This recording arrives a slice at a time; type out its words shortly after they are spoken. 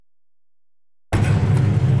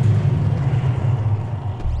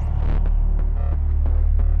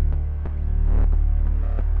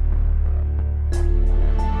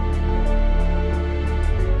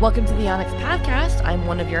Welcome to the Onyx Podcast. I'm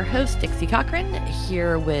one of your hosts, Dixie Cochran,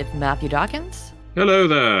 here with Matthew Dawkins. Hello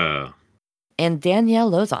there. And Danielle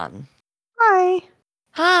Lozon. Hi.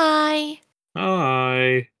 Hi.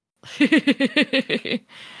 Hi.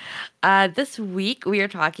 This week we are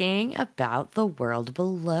talking about The World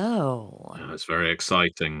Below. It's very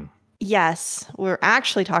exciting. Yes, we're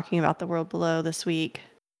actually talking about The World Below this week.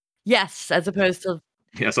 Yes, as opposed to...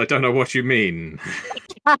 Yes, I don't know what you mean.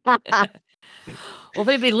 Well,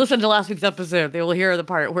 if they listen to last week's episode, they will hear the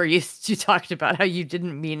part where you talked about how you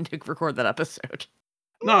didn't mean to record that episode.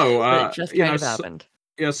 No, but it just kind of happened.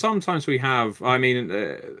 Yeah, sometimes we have. I mean,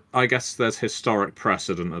 I guess there's historic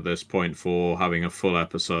precedent at this point for having a full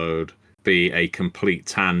episode be a complete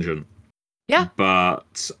tangent. Yeah,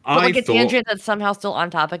 but like a tangent that's somehow still on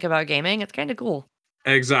topic about gaming. It's kind of cool.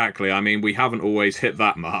 Exactly. I mean, we haven't always hit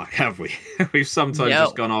that mark, have we? We've sometimes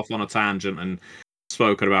just gone off on a tangent and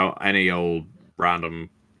spoken about any old random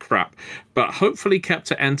crap, but hopefully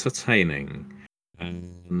kept it entertaining.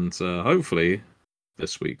 And hopefully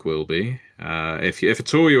this week will be. If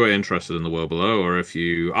at all you are interested in The World Below, or if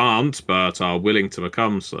you aren't but are willing to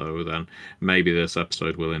become so, then maybe this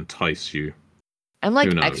episode will entice you. I'm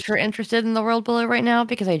like extra interested in The World Below right now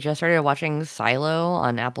because I just started watching Silo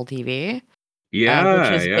on Apple TV. Yeah,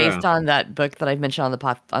 which is based on that book that I've mentioned on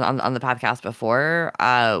the on the podcast before,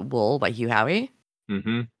 Wool by Hugh Howey.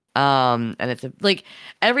 Mm-hmm. And it's like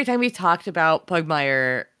every time we've talked about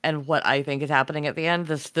Pugmire and what I think is happening at the end,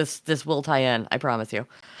 this will tie in. I promise you.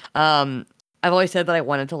 I've always said that I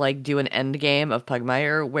wanted to like do an end game of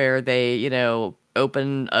Pugmire where they,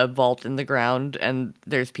 open a vault in the ground and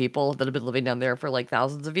there's people that have been living down there for like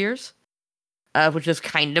thousands of years. Which is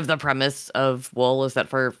kind of the premise of Wool, is that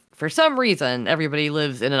for some reason everybody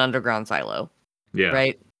lives in an underground silo. Yeah.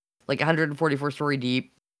 Right? Like 144-story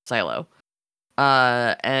deep silo.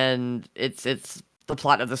 And it's the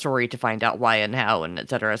plot of the story to find out why and how and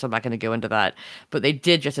etc. So I'm not going to go into that. But they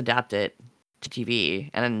did just adapt it to TV,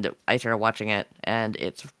 and I started watching it, and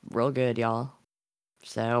it's real good, y'all.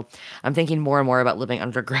 So I'm thinking more and more about living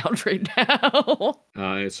underground right now.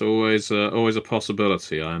 It's always a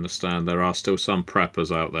possibility. I understand there are still some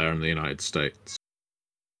preppers out there in the United States.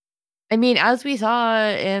 I mean, as we saw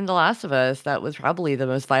in The Last of Us, that was probably the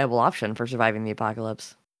most viable option for surviving the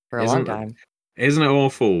apocalypse for a long time. Isn't it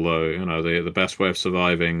awful, though? The best way of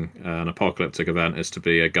surviving an apocalyptic event is to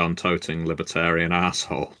be a gun-toting libertarian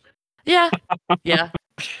asshole. Yeah, yeah.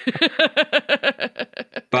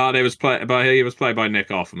 But he was played by Nick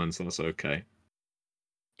Offerman, so that's okay.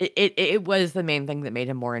 It was the main thing that made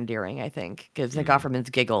him more endearing, I think, because Nick Offerman's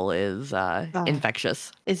giggle is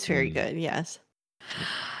infectious. It's very good, yes.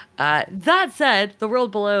 That said, The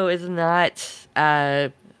World Below is not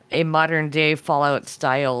a modern day Fallout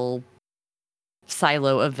style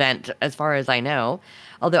silo event, as far as I know.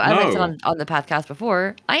 Although, as I said on the podcast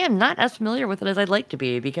before, I am not as familiar with it as I'd like to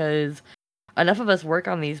be, because enough of us work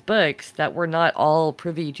on these books that we're not all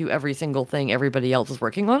privy to every single thing everybody else is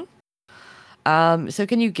working on. So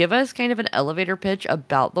can you give us kind of an elevator pitch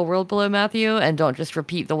about The World Below, Matthew? And don't just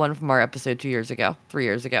repeat the one from our episode 3 years ago,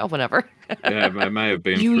 whenever. Yeah, it may have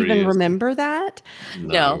been. Do you 3 even years. remember that?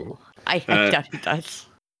 No, I doubt it does.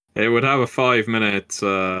 It would have a 5-minute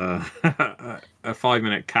a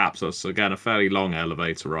 5-minute cap, so it's again a fairly long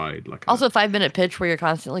elevator ride. Also, a 5-minute pitch where you're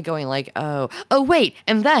constantly going like, oh wait,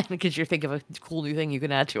 and then, because you're thinking of a cool new thing you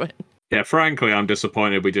can add to it. Yeah, frankly, I'm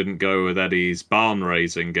disappointed we didn't go with Eddie's barn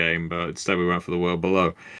raising game, but instead we went for The World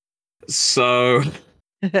Below. So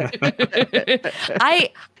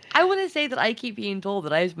I want to say that I keep being told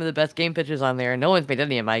that I have some of the best game pitches on there, and no one's made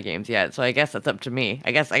any of my games yet. So I guess that's up to me.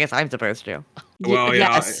 I guess I'm supposed to. Well,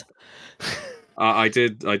 yeah, yes. I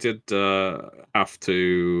did have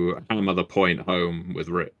to hammer the point home with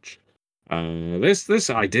Rich. This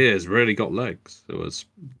idea has really got legs. It was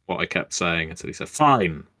what I kept saying until he said,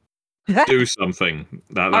 "Fine, do something."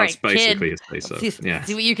 That's right, basically kid. his face.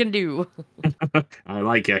 See what you can do. I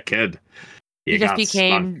like you, kid. You just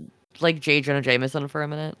became like J. Jonah Jameson for a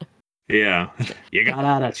minute. Yeah, you got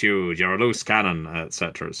attitude. You're a loose cannon,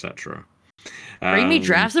 etc., etc. Bring me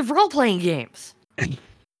drafts of role-playing games.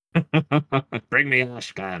 Bring me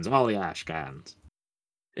ash cans, all the ash cans.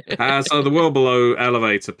 So the World Below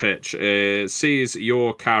elevator pitch sees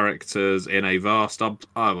your characters in a vast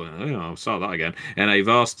I'll start that again. In a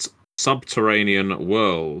vast subterranean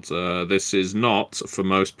world. This is not, for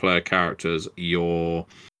most player characters, your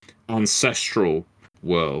ancestral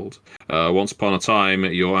world. Once upon a time,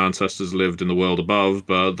 your ancestors lived in the world above,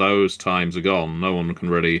 but those times are gone. No one can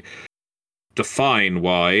really define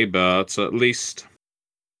why, but at least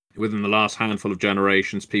Within the last handful of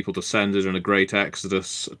generations, people descended in a great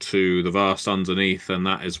exodus to the vast underneath, and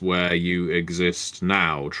that is where you exist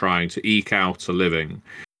now, trying to eke out a living.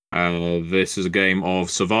 This is a game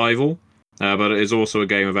of survival, but it is also a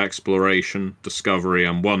game of exploration, discovery,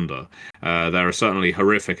 and wonder. There are certainly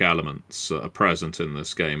horrific elements present in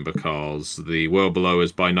this game because the world below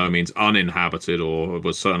is by no means uninhabited, or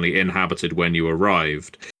was certainly inhabited when you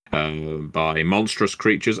arrived. By monstrous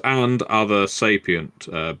creatures and other sapient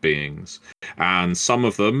beings. And some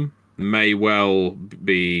of them may well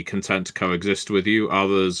be content to coexist with you,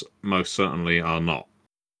 others most certainly are not.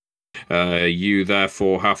 You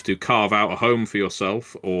therefore have to carve out a home for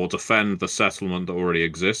yourself or defend the settlement that already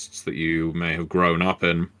exists that you may have grown up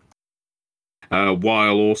in.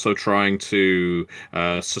 While also trying to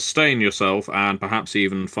sustain yourself and perhaps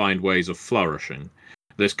even find ways of flourishing.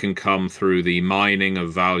 This can come through the mining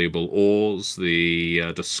of valuable ores,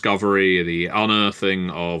 the discovery, the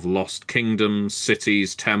unearthing of lost kingdoms,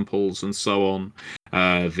 cities, temples, and so on.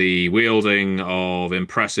 The wielding of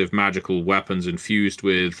impressive magical weapons infused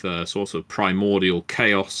with sort of primordial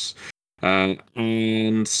chaos,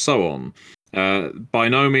 and so on. By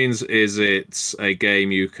no means is it a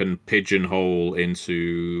game you can pigeonhole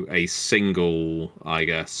into a single, I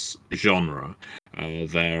guess, genre.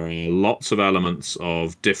 There are lots of elements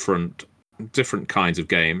of different kinds of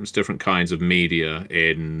games, different kinds of media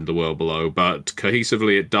in the world below, but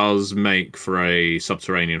cohesively it does make for a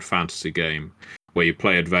subterranean fantasy game where you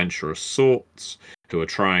play adventurous sorts who are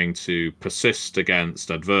trying to persist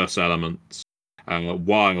against adverse elements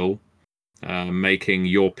while making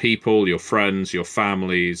your people, your friends, your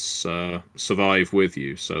families survive with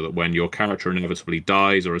you, so that when your character inevitably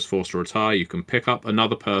dies or is forced to retire, you can pick up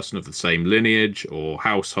another person of the same lineage or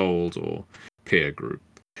household or peer group.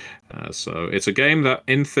 So it's a game that,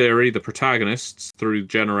 in theory, the protagonists through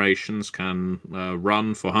generations can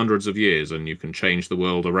run for hundreds of years, and you can change the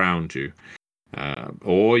world around you.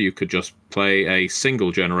 Or you could just play a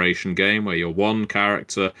single generation game where you're one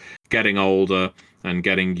character getting older and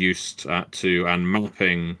getting used to and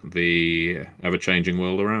mapping the ever-changing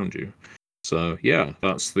world around you. So yeah,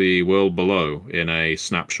 that's the world below in a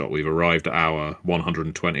snapshot. We've arrived at our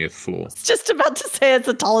 120th floor. I was just about to say it's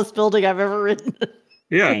the tallest building I've ever ridden.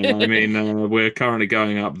 Yeah, I mean, we're currently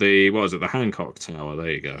going up the Hancock Tower.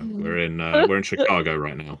 There you go. We're in Chicago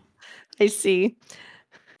right now. I see.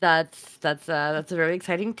 That's a very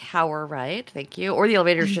exciting tower, right? Thank you. Or the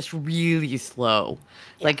elevator's just really slow.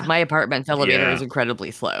 Like Yeah. my apartment's elevator Yeah. is incredibly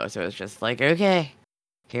slow, so it's just like, okay,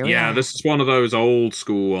 here we Yeah, are. this is one of those old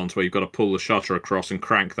school ones where you've got to pull the shutter across and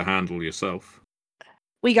crank the handle yourself.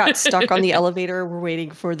 We got stuck on the elevator. We're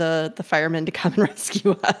waiting for the firemen to come and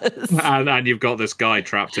rescue us. And you've got this guy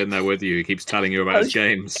trapped in there with you who keeps telling you about his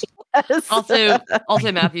games. Yes. Also,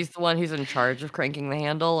 Matthew's the one who's in charge of cranking the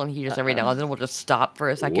handle, and he just every now and then will just stop for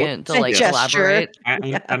a second to What? like Yes. elaborate.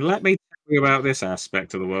 And let me tell you about this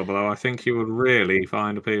aspect of the world below. I think you would really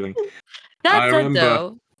find appealing. That I said, remember-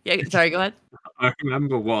 though, yeah, sorry, go ahead. I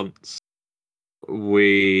remember once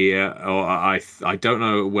we, or I don't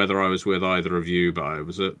know whether I was with either of you, but I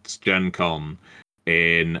was at Gen Con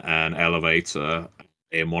in an elevator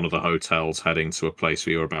in one of the hotels heading to a place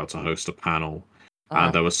we were about to host a panel.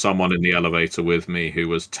 And there was someone in the elevator with me who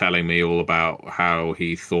was telling me all about how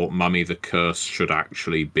he thought Mummy the Curse should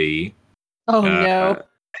actually be. Oh no.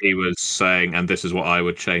 He was saying, and this is what I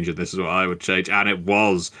would change, and this is what I would change. And it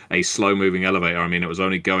was a slow-moving elevator. I mean, it was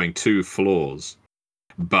only going 2 floors.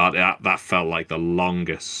 But that felt like the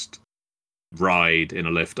longest ride in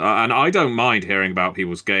a lift. And I don't mind hearing about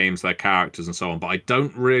people's games, their characters, and so on, but I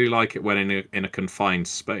don't really like it when in a confined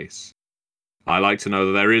space. I like to know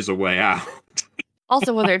that there is a way out.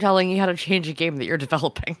 Also, when they're telling you how to change a game that you're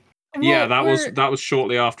developing. Yeah, that was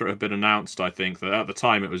shortly after it had been announced. I think that at the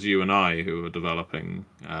time it was you and I who were developing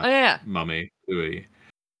Oh yeah. Mummy Ui.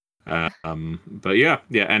 But yeah.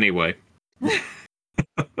 Anyway,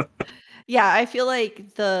 Yeah, I feel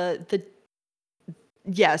like the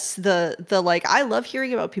like I love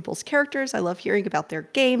hearing about people's characters. I love hearing about their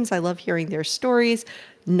games. I love hearing their stories,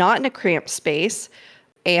 not in a cramped space,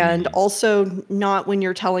 and also not when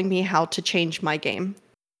you're telling me how to change my game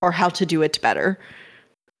or how to do it better.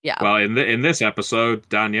 Yeah. Well, in this episode,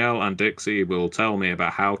 Danielle and Dixie will tell me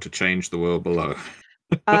about how to change the world below.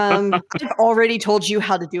 I've already told you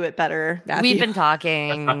how to do it better, Matthew. We've been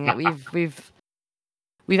talking.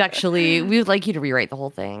 We've actually we would like you to rewrite the whole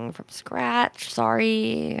thing from scratch.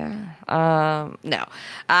 Sorry. No.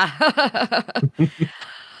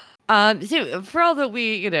 So for all that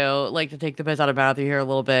we, like to take the piss out of Matthew here a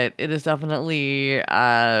little bit, it is definitely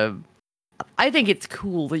I think it's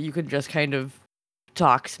cool that you can just kind of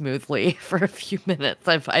talk smoothly for a few minutes.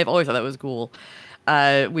 I've always thought that was cool.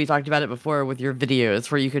 We talked about it before with your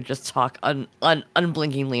videos where you could just talk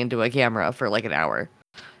unblinkingly into a camera for like an hour.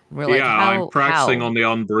 We're like, Yeah, I'm practicing how? on the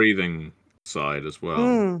unbreathing side as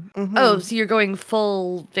well. Oh, so you're going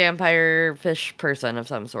full vampire fish person of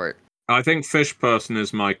some sort. I think fish person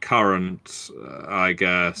is my current, I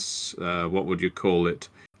guess, what would you call it?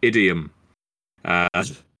 Idiom. Uh,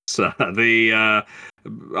 so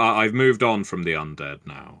I've moved on from the undead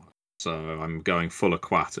now, so I'm going full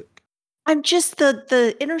aquatic. I'm just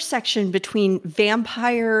the intersection between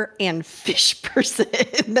vampire and fish person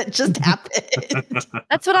that just happened.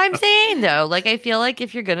 That's what I'm saying, though. Like, I feel like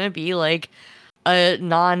if you're gonna be like a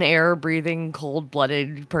non-air breathing,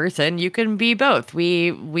 cold-blooded person, you can be both.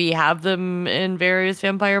 We have them in various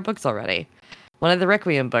vampire books already. One of the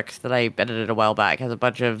Requiem books that I edited a while back has a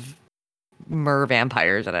bunch of mer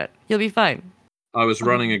vampires in it. You'll be fine. I was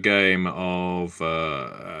running a game of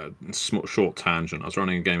short tangent. I was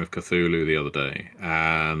running a game of Cthulhu the other day,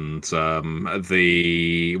 and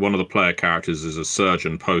the one of the player characters is a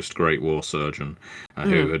surgeon, post Great War surgeon,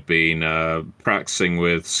 who had been practicing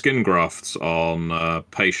with skin grafts on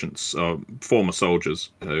patients, former soldiers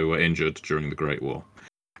who were injured during the Great War,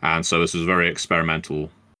 and so this was very experimental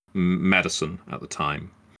medicine at the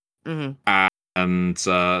time. And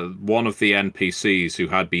one of the NPCs who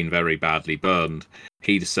had been very badly burned,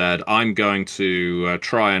 he said, I'm going to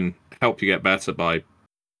try and help you get better by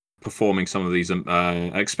performing some of these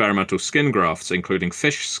experimental skin grafts, including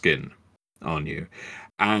fish skin, on you.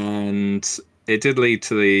 And it did lead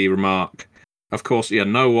to the remark, of course, yeah,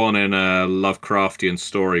 no one in a Lovecraftian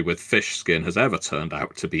story with fish skin has ever turned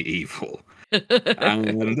out to be evil.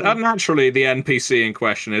 And naturally, the NPC in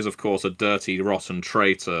question is, of course, a dirty, rotten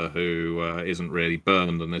traitor who isn't really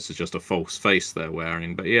burned, and this is just a false face they're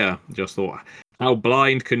wearing. But yeah, just thought, how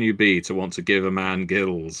blind can you be to want to give a man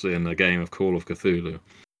gills in a game of Call of Cthulhu?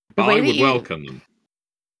 But I would welcome them.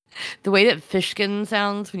 The way that fishkin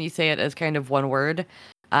sounds when you say it as kind of one word,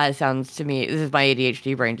 sounds to me, this is my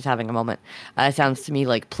ADHD brain just having a moment, sounds to me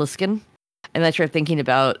like Pliskin. And that you're thinking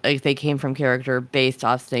about if they came from character based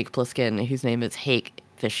off Snake Plissken, whose name is Hake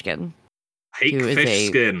Fishkin. Hake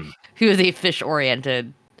Fishkin. Who is a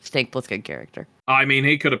fish-oriented Snake Plissken character. I mean,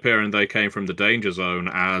 he could appear in They Came from the Danger Zone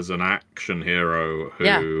as an action hero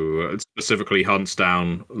who specifically hunts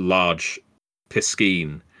down large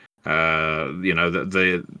piscine. You know,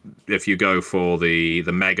 the if you go for the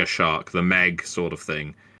mega shark, the Meg sort of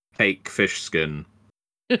thing, Hake Fishkin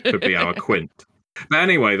could be our Quint. But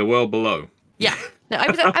anyway, the world below. Yeah, no, I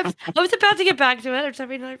was about to get back to it.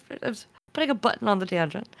 I was putting a button on the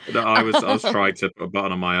tangent. No, I was trying to put a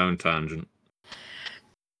button on my own tangent.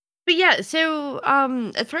 But yeah, so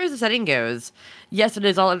as far as the setting goes, yes, it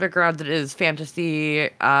is all underground. It is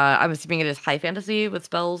fantasy. I'm assuming it is high fantasy with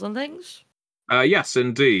spells and things. Yes,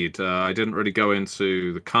 indeed. I didn't really go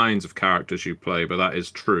into the kinds of characters you play, but that is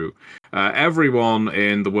true. Everyone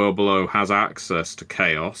in the world below has access to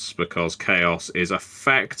chaos, because chaos is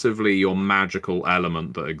effectively your magical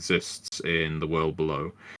element that exists in the world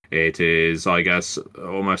below. It is, I guess,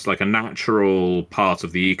 almost like a natural part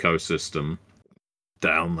of the ecosystem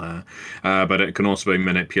down there, but it can also be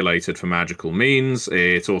manipulated for magical means.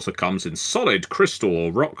 It also comes in solid crystal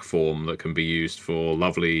or rock form that can be used for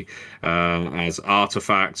lovely as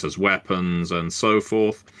artifacts, as weapons, and so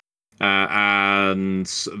forth. And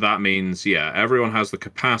that means, yeah, everyone has the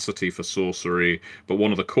capacity for sorcery, but one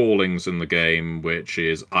of the callings in the game, which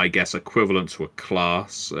is, I guess, equivalent to a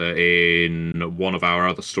class in one of our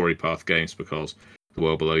other story path games, because the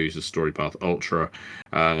world below uses Storypath Ultra.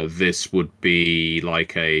 This would be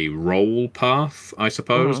like a role path, I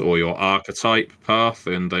suppose, or your archetype path,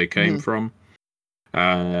 and they came from.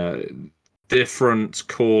 Different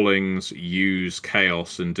callings use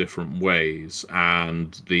chaos in different ways,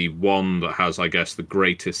 and the one that has, I guess, the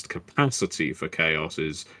greatest capacity for chaos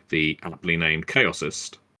is the aptly named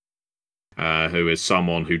Chaosist, who is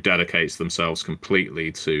someone who dedicates themselves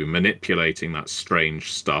completely to manipulating that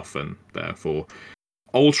strange stuff and therefore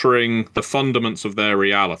altering the fundaments of their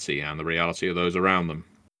reality and the reality of those around them.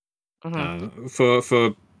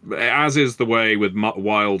 For as is the way with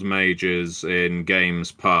wild mages in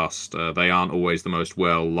games past, they aren't always the most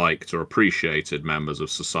well-liked or appreciated members of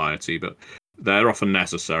society, but they're often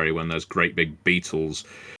necessary when there's great big beetles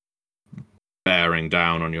bearing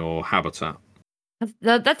down on your habitat.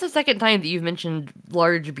 That's the second time that you've mentioned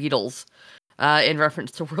large beetles in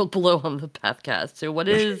reference to World Below on the Pathcast. So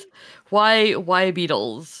why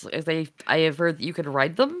beetles? I have heard that you could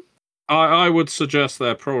ride them? I would suggest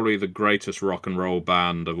they're probably the greatest rock and roll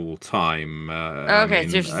band of all time. Okay,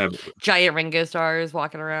 so there's giant Ringo stars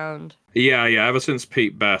walking around. Yeah, yeah. Ever since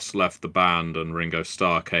Pete Best left the band and Ringo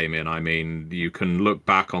Starr came in, I mean, you can look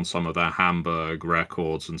back on some of their Hamburg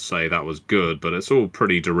records and say that was good, but it's all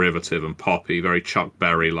pretty derivative and poppy, very Chuck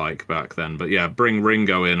Berry-like back then. But yeah, bring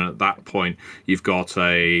Ringo in at that point, you've got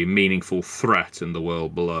a meaningful threat in the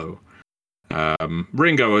world below.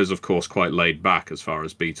 Ringo is, of course, quite laid back as far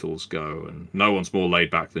as Beatles go, and no one's more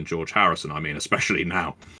laid back than George Harrison. I mean, especially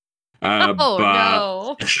now. Oh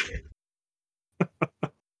But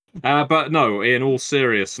no. But no, in all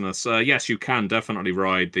seriousness, yes, you can definitely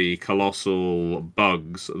ride the colossal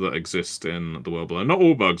bugs that exist in the world below. Not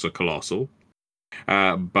all bugs are colossal,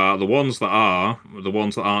 but the ones that are, the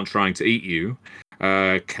ones that aren't trying to eat you,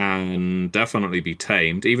 can definitely be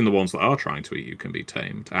tamed. Even the ones that are trying to eat you can be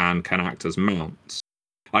tamed and can act as mounts.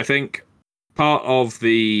 I think part of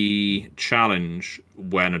the challenge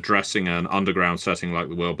when addressing an underground setting like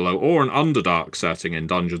the world below or an underdark setting in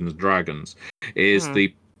Dungeons and Dragons is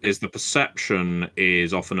Mhm. the perception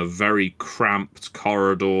is often of very cramped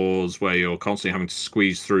corridors where you're constantly having to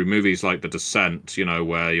squeeze through. Movies like The Descent, you know,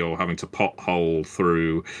 where you're having to pothole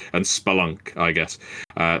through, and Spelunk, I guess,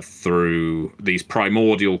 through these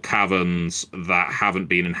primordial caverns that haven't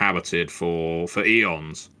been inhabited for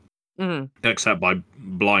eons, Mhm. except by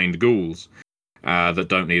blind ghouls that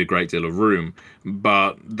don't need a great deal of room.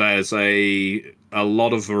 But there's a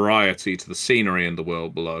lot of variety to the scenery in the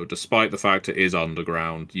world below, despite the fact it is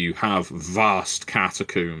underground. You have vast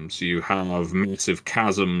catacombs, you have massive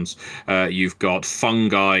chasms, you've got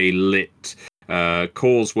fungi lit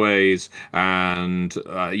causeways, and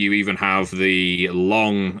you even have the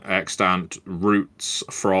long extant roots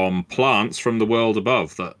from plants from the world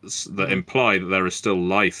above that Mhm. imply that there is still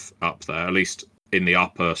life up there, at least in the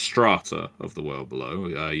upper strata of the world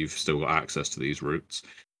below. You've still got access to these roots.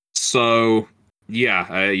 So,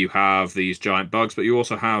 yeah, you have these giant bugs, but you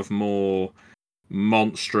also have more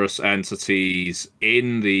monstrous entities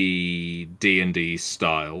in the D&D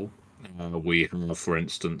style. We have, for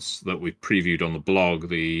instance, that we previewed on the blog,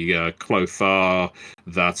 the Clothar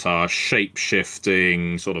that are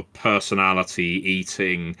shape-shifting, sort of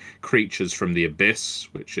personality-eating creatures from the abyss,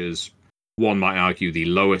 which is, one might argue, the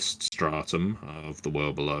lowest stratum of the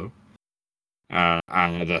world below.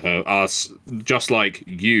 And us, just like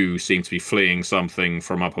you seem to be fleeing something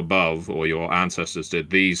from up above, or your ancestors did,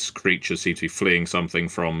 these creatures seem to be fleeing something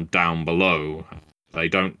from down below. They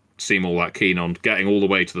don't seem all that keen on getting all the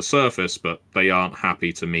way to the surface, but they aren't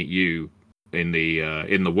happy to meet you in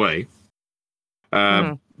the way. Uh,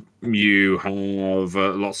 Mhm. you have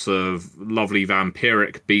lots of lovely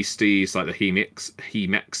vampiric beasties like the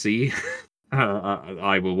Hemexi.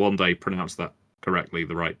 I will one day pronounce that correctly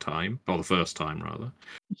the right time, or the first time rather.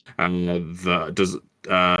 That does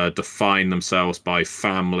define themselves by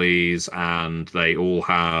families, and they all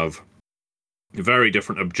have very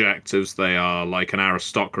different objectives. They are like an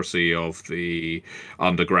aristocracy of the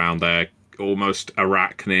underground. They're almost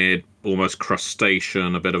arachnid, almost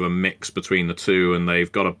crustacean, a bit of a mix between the two, and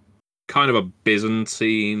they've got a kind of a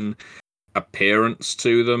Byzantine appearance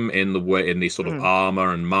to them in the way, in the sort of Mhm.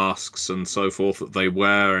 armor and masks and so forth that they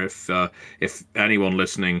wear. If anyone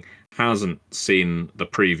listening hasn't seen the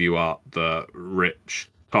preview art that Rich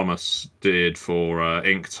Thomas did for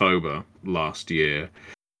Inktober last year,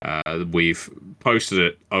 we've posted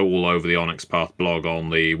it all over the Onyx Path blog on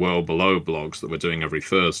the World Below blogs that we're doing every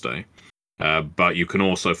Thursday. But you can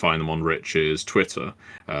also find them on Rich's Twitter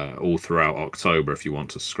all throughout October if you want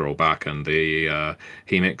to scroll back. And the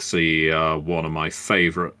Hemixi are one of my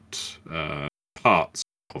favorite parts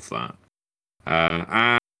of that.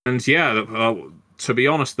 And yeah, to be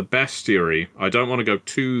honest, the bestiary, I don't want to go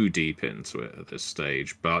too deep into it at this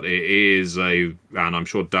stage, but it is and I'm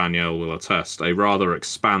sure Danielle will attest, a rather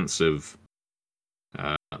expansive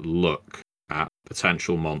look at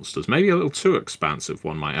potential monsters. Maybe a little too expansive,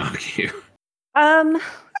 one might argue. I don't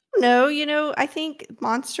know, I think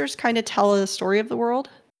monsters kind of tell a story of the world.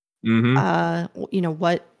 Hmm.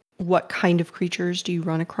 What kind of creatures do you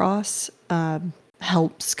run across?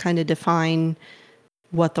 Helps kind of define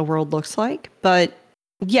what the world looks like. But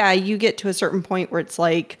yeah, you get to a certain point where it's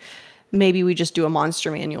like maybe we just do a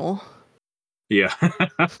monster manual. Yeah.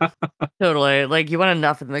 Totally. Like you want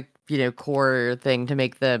enough in the core thing to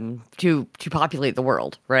make them to populate the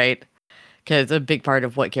world, right? Because a big part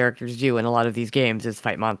of what characters do in a lot of these games is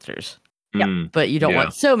fight monsters. Yeah. But you don't Yeah.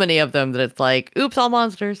 want so many of them that it's like, oops, all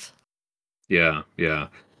monsters. Yeah. Yeah.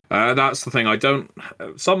 That's the thing. I don't.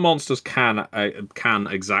 Some monsters can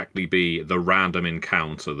exactly be the random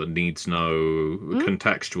encounter that needs no Hmm?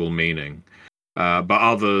 contextual meaning, but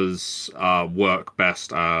others work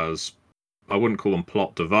best as, I wouldn't call them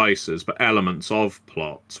plot devices, but elements of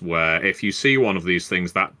plot. Where if you see one of these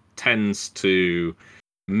things, that tends to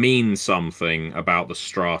mean something about the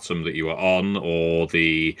stratum that you are on, or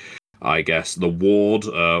the ward.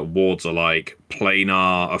 Wards are like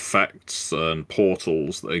planar effects and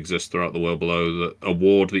portals that exist throughout the world below. That a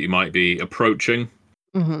ward that you might be approaching.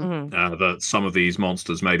 That some of these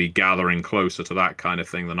monsters may be gathering closer to that kind of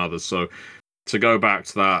thing than others. So to go back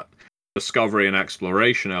to that discovery and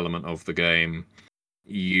exploration element of the game,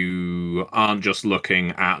 you aren't just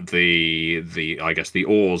looking at the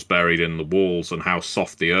ores buried in the walls and how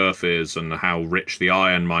soft the earth is and how rich the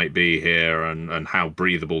iron might be here and how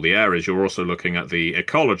breathable the air is. You're also looking at the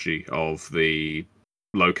ecology of the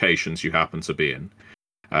locations you happen to be in.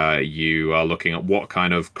 You are looking at what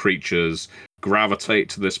kind of creatures gravitate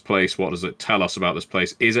to this place. What does it tell us about this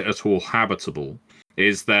place? Is it at all habitable?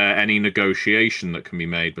 Is there any negotiation that can be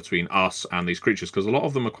made between us and these creatures? Because a lot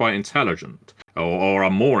of them are quite intelligent, or are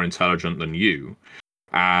more intelligent than you.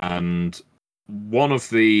 And one of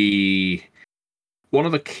the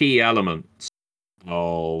key elements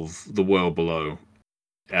of the world below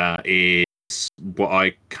is what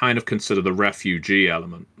I kind of consider the refugee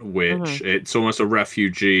element, which it's almost a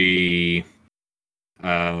refugee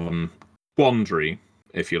quandary,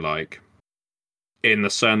 if you like, in the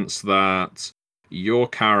sense that your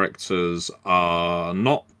characters are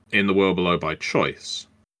not in the world below by choice.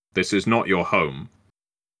 This is not your home.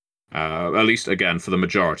 At least, again, for the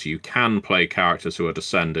majority. You can play characters who are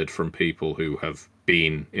descended from people who have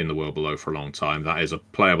been in the world below for a long time. That is a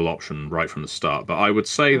playable option right from the start. But I would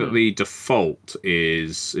say that the default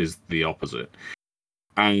is the opposite.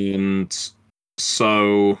 And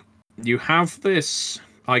so you have this,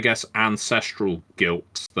 I guess, ancestral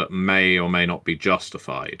guilt that may or may not be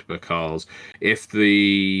justified, because if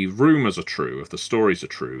the rumors are true, if the stories are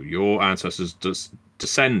true, your ancestors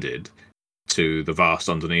descended to the vast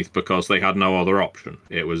underneath because they had no other option.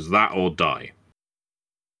 It was that or die.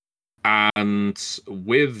 And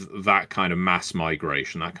with that kind of mass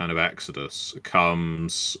migration, that kind of exodus,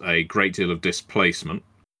 comes a great deal of displacement,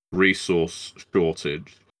 resource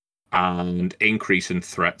shortage, and increase in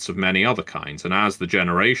threats of many other kinds. And as the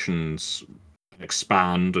generations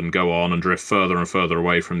expand and go on and drift further and further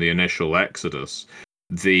away from the initial exodus,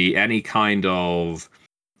 any kind of,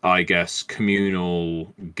 I guess,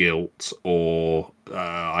 communal guilt or,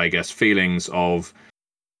 feelings of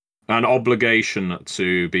an obligation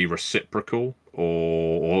to be reciprocal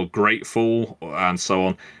or grateful and so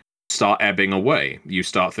on start ebbing away. You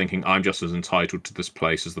start thinking, I'm just as entitled to this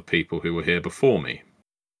place as the people who were here before me.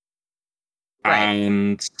 Right.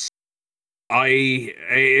 And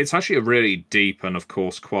it's actually a really deep and, of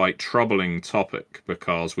course, quite troubling topic,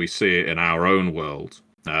 because we see it in our own world.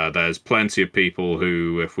 There's plenty of people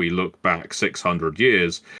who, if we look back 600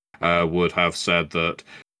 years, would have said that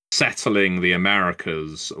settling the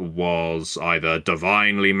Americas was either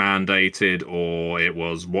divinely mandated or it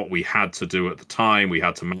was what we had to do at the time. We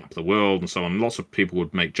had to map the world and so on. Lots of people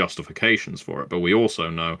would make justifications for it, but we also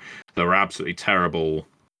know there are absolutely terrible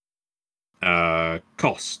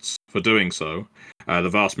costs for doing so. The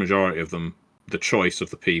vast majority of them, the choice of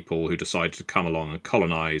the people who decided to come along and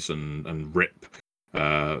colonize and rip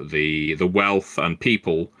the wealth and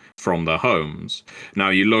people from their homes. Now,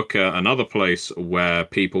 you look at another place where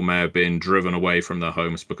people may have been driven away from their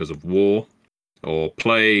homes because of war or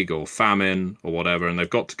plague or famine or whatever, and they've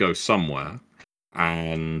got to go somewhere.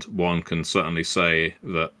 And one can certainly say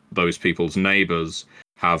that those people's neighbors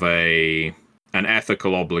have an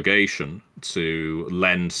ethical obligation to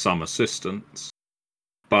lend some assistance.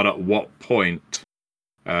 But at what point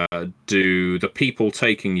do the people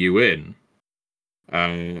taking you in,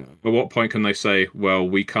 at what point can they say, well,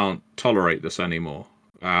 we can't tolerate this anymore?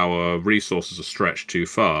 Our resources are stretched too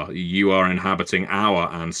far. You are inhabiting our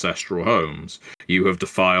ancestral homes. You have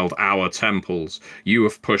defiled our temples. You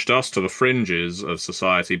have pushed us to the fringes of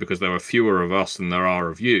society because there are fewer of us than there are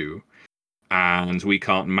of you. And we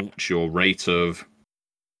can't match your rate of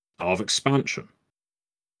expansion.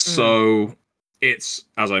 So it's,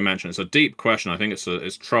 as I mentioned, it's a deep question. I think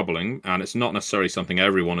it's troubling, and it's not necessarily something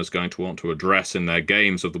everyone is going to want to address in their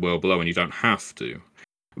games of the world below, and you don't have to.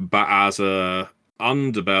 But as a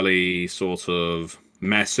underbelly sort of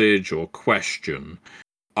message or question,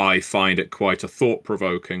 I find it quite a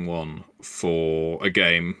thought-provoking one for a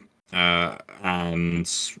game,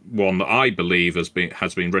 and one that I believe has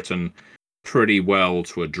been written pretty well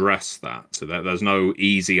to address that. So there's no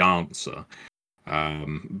easy answer.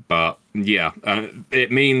 But yeah,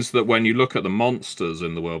 it means that when you look at the monsters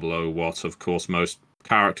in the world below, what of course most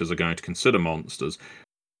characters are going to consider monsters,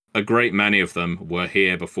 a great many of them were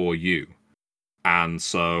here before you. And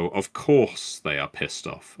so, of course, they are pissed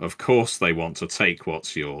off. Of course, they want to take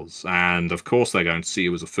what's yours. And of course, they're going to see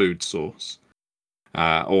you as a food source.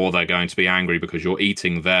 Or they're going to be angry because you're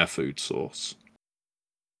eating their food source.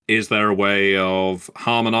 Is there a way of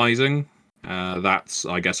harmonizing? That's,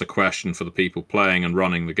 I guess, a question for the people playing and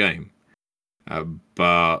running the game.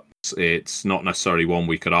 But it's not necessarily one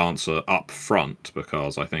we could answer up front,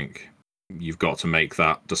 because I think you've got to make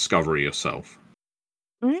that discovery yourself.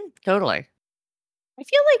 Totally. I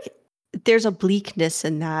feel like there's a bleakness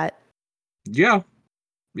in that. Yeah.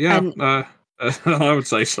 And I would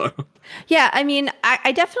say so. yeah, I mean,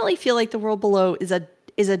 I definitely feel like The World Below is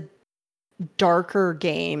a darker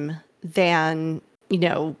game than,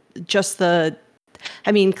 just the.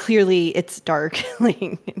 I mean, clearly it's dark.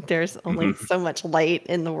 Like, there's only so much light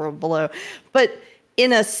in The World Below, but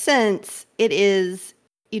in a sense, it is.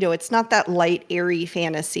 It's not that light, airy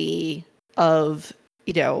fantasy of.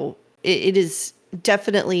 It is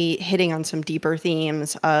definitely hitting on some deeper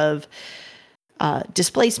themes of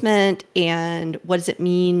displacement and what does it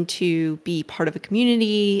mean to be part of a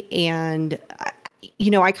community. And,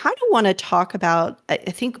 I kind of want to talk about, I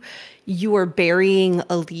think you are burying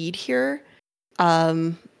a lead here.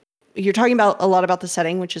 You're talking about a lot about the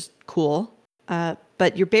setting, which is cool.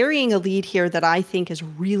 But you're burying a lead here that I think is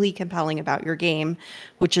really compelling about your game,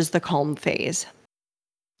 which is the calm phase.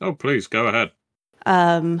 Oh, please, go ahead.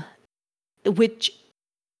 Which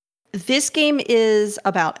this game is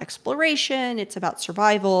about exploration, it's about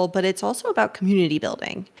survival, but it's also about community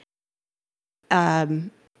building. And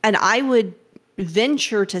I would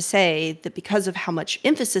venture to say that because of how much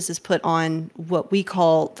emphasis is put on what we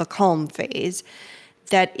call the calm phase,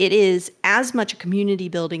 that it is as much a community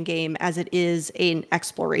building game as it is an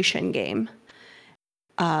exploration game.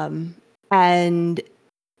 And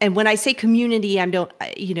when I say community, I don't,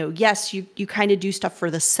 yes, you kind of do stuff for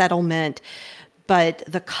the settlement, but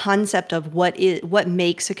the concept of what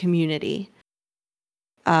makes a community,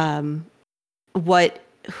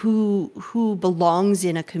 who belongs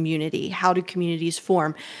in a community, how do communities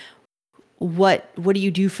form, what do you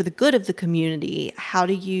do for the good of the community, how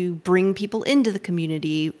do you bring people into the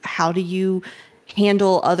community, how do you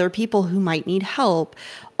handle other people who might need help.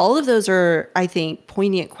 All of those are, I think,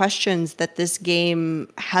 poignant questions that this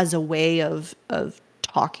game has a way of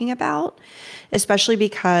talking about, especially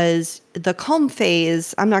because the calm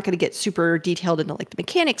phase, I'm not going to get super detailed into like the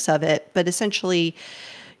mechanics of it, but essentially,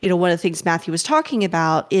 one of the things Matthew was talking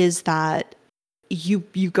about is that you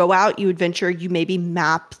go out, you adventure, you maybe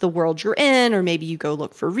map the world you're in, or maybe you go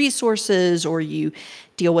look for resources, or you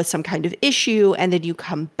deal with some kind of issue, and then you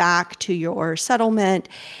come back to your settlement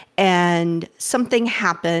and something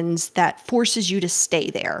happens that forces you to stay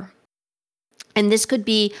there. And this could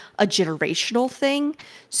be a generational thing.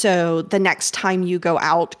 So the next time you go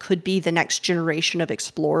out could be the next generation of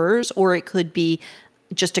explorers, or it could be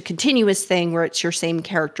just a continuous thing where it's your same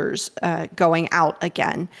characters going out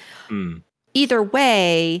again. Either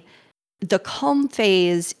way, the calm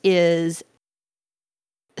phase is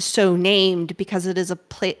so named because it is a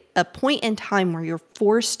point in time where you're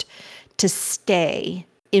forced to stay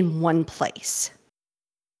in one place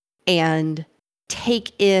and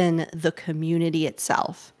take in the community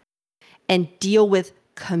itself and deal with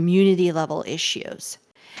community level issues.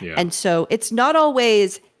 Yeah. And so it's not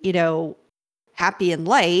always, happy and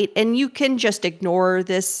light, and you can just ignore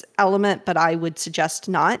this element, but I would suggest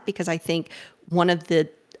not, because I think one of the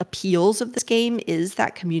appeals of this game is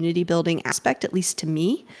that community building aspect, at least to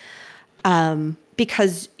me,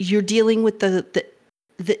 because you're dealing with the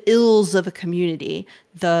ills of a community,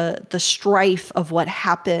 the strife of what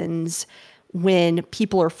happens when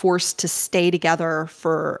people are forced to stay together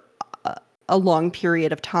for a long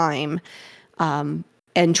period of time, and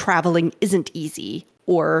traveling isn't easy,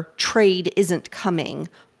 or trade isn't coming,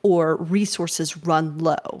 or resources run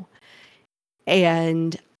low.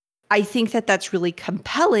 And I think that that's really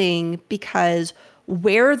compelling because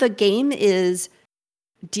where the game is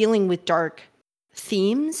dealing with dark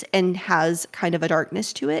themes and has kind of a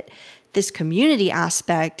darkness to it, this community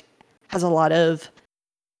aspect has a lot of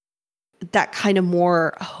that kind of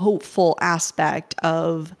more hopeful aspect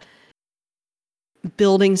of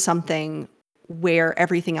building something where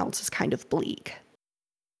everything else is kind of bleak.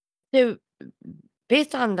 So,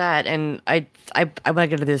 based on that, and I want to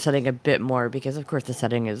get into the setting a bit more because, of course, the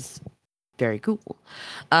setting is very cool.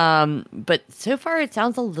 But so far, it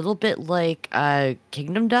sounds a little bit like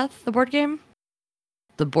Kingdom Death, the board game,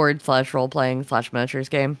 the board / role playing / miniatures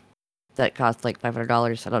game that costs like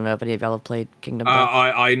 $500. I don't know if any of y'all have played Kingdom Death.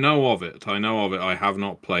 I know of it. I have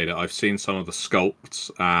not played it. I've seen some of the sculpts,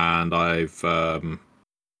 and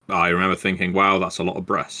I remember thinking, wow, that's a lot of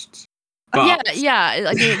breasts. But yeah.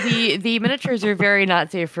 Like the miniatures are very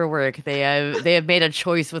not safe for work. They have made a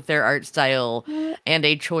choice with their art style, and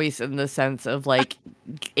a choice in the sense of like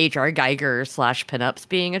H.R. Geiger / pinups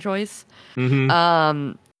being a choice. mhm,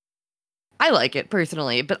 Um, I like it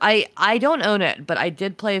personally, but I don't own it. But I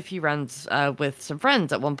did play a few runs with some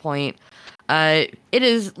friends at one point. It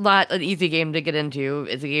is not an easy game to get into.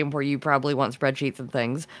 It's a game where you probably want spreadsheets and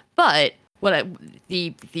things. But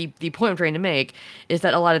the point I'm trying to make is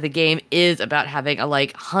that a lot of the game is about having a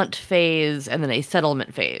like hunt phase and then a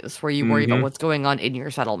settlement phase where you worry about mhm, what's going on in your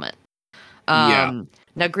settlement. yeah,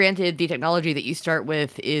 Now, granted, the technology that you start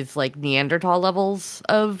with is like Neanderthal levels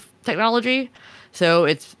of technology, so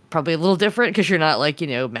it's probably a little different because you're not like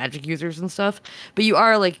magic users and stuff. But you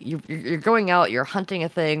are like you're going out, you're hunting a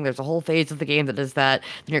thing. There's a whole phase of the game that is that.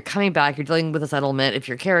 Then you're coming back, you're dealing with a settlement. If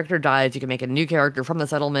your character dies, you can make a new character from the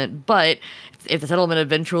settlement. But if the settlement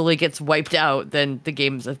eventually gets wiped out, then the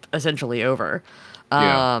game's essentially over.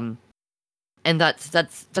 yeah. Um, and that's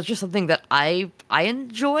just something that I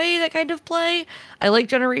enjoy, that kind of play. I like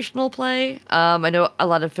generational play. I know a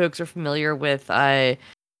lot of folks are familiar with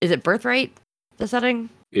is it Birthright, the setting?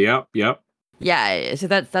 Yep, yep. Yeah, so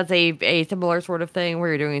that's a similar sort of thing where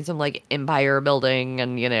you're doing some like empire building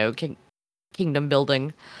and kingdom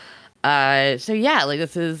building. So yeah, like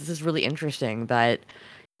this is really interesting that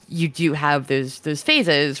you do have those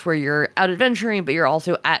phases where you're out adventuring, but you're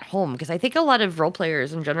also at home. Because I think a lot of role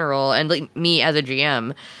players in general, and like me as a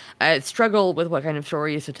GM, struggle with what kind of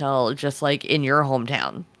stories to tell, just like in your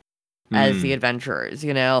hometown as the Mm. adventurers.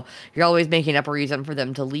 You're always making up a reason for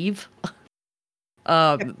them to leave.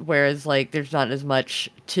 Whereas like there's not as much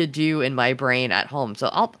to do in my brain at home, so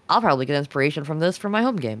I'll probably get inspiration from this for my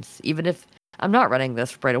home games, even if I'm not running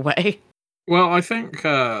this right away. Well, I think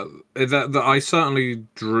that I certainly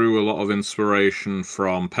drew a lot of inspiration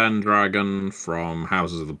from Pendragon, from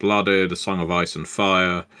Houses of the Blooded, A Song of Ice and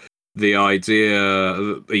Fire. The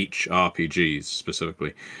idea, each RPGs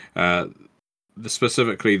specifically, uh,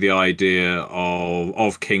 specifically the idea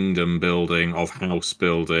of kingdom building, of house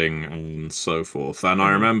building, and so forth. And I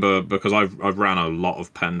Mhm. remember because I've ran a lot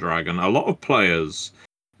of Pendragon, a lot of players,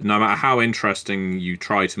 no matter how interesting you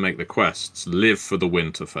try to make the quests, live for the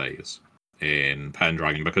winter phase in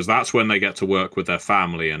Pendragon because that's when they get to work with their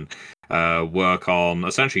family and work on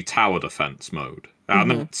essentially tower defense mode. And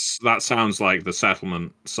Mhm. that sounds like the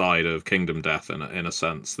settlement side of Kingdom Death in a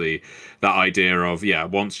sense. That idea of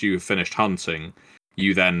once you've finished hunting,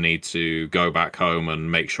 you then need to go back home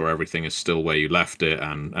and make sure everything is still where you left it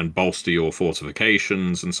and bolster your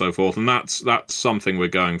fortifications and so forth. And that's something we're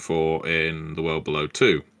going for in the World Below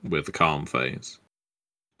too with the calm phase.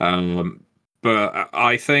 But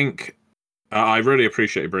I think I really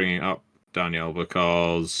appreciate you bringing it up, Danielle,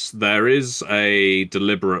 because there is a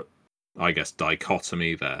deliberate, I guess,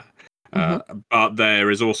 dichotomy there. Uh, Mhm. but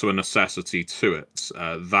there is also a necessity to it.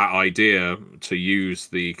 That idea, to use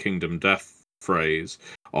the Kingdom Death phrase,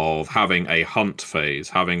 of having a hunt phase,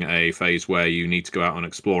 having a phase where you need to go out and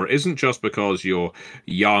explore, isn't just because you're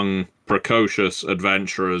young, precocious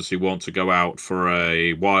adventurers who want to go out for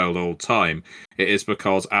a wild old time. It is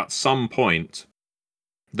because at some point,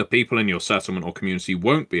 the people in your settlement or community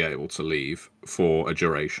won't be able to leave for a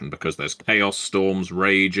duration because there's chaos storms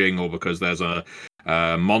raging or because there's a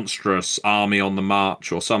monstrous army on the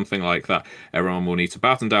march or something like that. Everyone will need to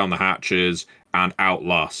batten down the hatches and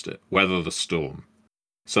outlast it, weather the storm.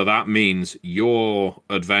 So that means your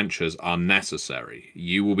adventures are necessary.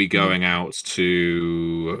 You will be Mhm. going out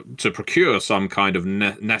to procure some kind of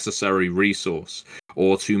necessary resource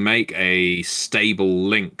or to make a stable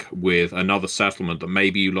link with another settlement that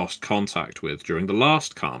maybe you lost contact with during the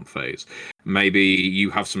last calm phase. Maybe you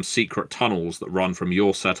have some secret tunnels that run from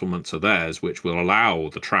your settlement to theirs, which will allow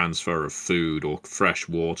the transfer of food or fresh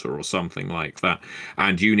water or something like that.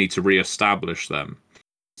 And you need to re-establish them.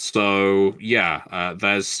 So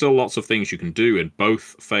there's still lots of things you can do in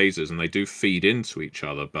both phases, and they do feed into each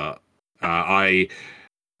other. But I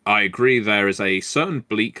agree there is a certain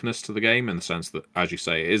bleakness to the game in the sense that, as you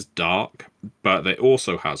say, it is dark, but it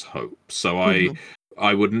also has hope. So Mhm.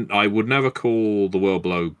 I would never call the world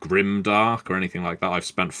below grim dark or anything like that. I've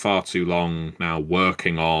spent far too long now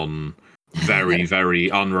working on very, very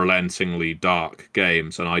unrelentingly dark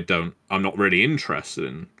games, and I'm not really interested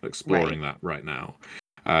in Right. exploring that right now.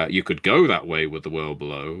 You could go that way with the world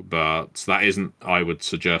below, but that isn't, I would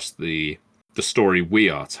suggest, the story we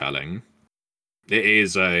are telling. It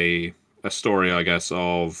is a story, I guess,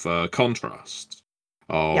 of contrast.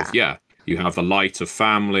 Of Yeah. you have the light of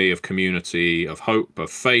family, of community, of hope,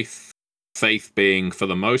 of faith. Faith being, for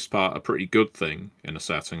the most part, a pretty good thing in a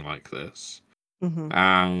setting like this. Mhm.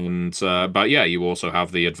 And but yeah, you also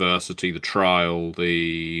have the adversity, the trial,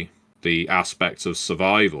 the aspects of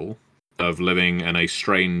survival of living in a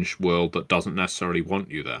strange world that doesn't necessarily want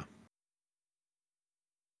you there.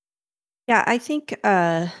 Yeah, I think,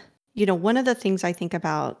 one of the things I think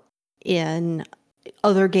about in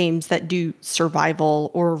other games that do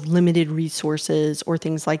survival or limited resources or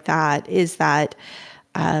things like that is that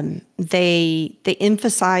they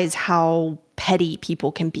emphasize how petty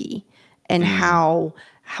people can be and Mm,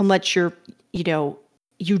 how much you know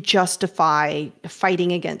you justify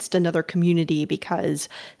fighting against another community because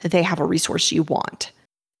they have a resource you want,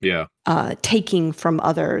 yeah. taking from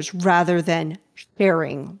others rather than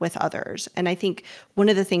sharing with others. And I think one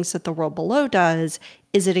of the things that the world below does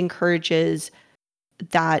is it encourages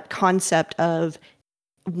that concept of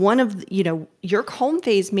your home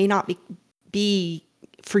phase may not be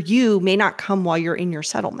for you, may not come while you're in your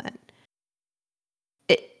settlement,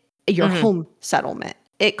 your Hmm. home settlement.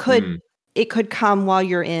 Mm, It could come while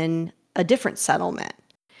you're in a different settlement.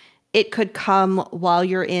 It could come while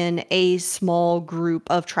you're in a small group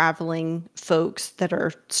of traveling folks that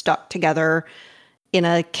are stuck together in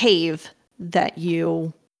a cave that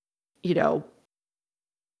you know,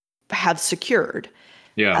 have secured.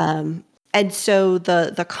 yeah. Um, and so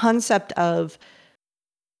the concept of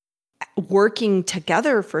working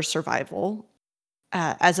together for survival,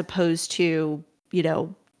 as opposed to, you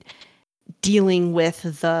know, dealing with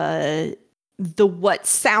the what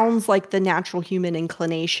sounds like the natural human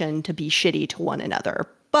inclination to be shitty to one another.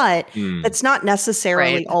 But Mm, that's not Right.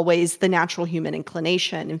 necessarily always the natural human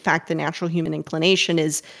inclination. In fact, the natural human inclination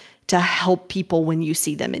is to help people when you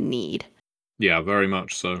see them in need. yeah, very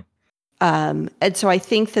much so. And so I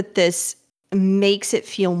think that this makes it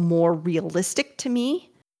feel more realistic to me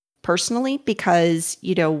personally, because,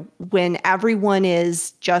 when everyone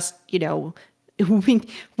is just, when,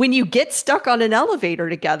 when you get stuck on an elevator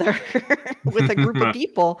together with a group of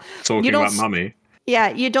people, you Talking don't, about mummy. yeah,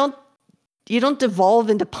 you don't devolve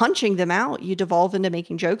into punching them out. You devolve into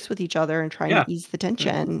making jokes with each other and trying Yeah, to ease the yeah,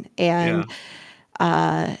 tension. And yeah.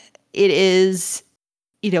 uh, it is,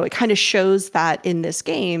 it kind of shows that in this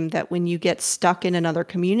game that when you get stuck in another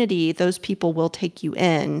community, those people will take you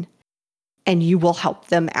in and you will help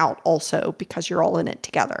them out also because you're all in it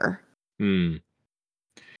together. Mm.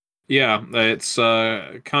 Yeah, it's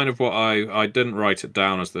kind of what I didn't write it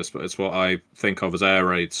down as this, but it's what I think of as air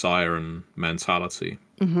raid siren mentality.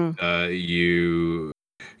 Hmm.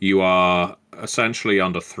 You are essentially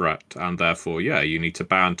under threat, and therefore, yeah, you need to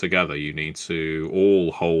band together. You need to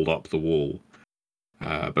all hold up the wall,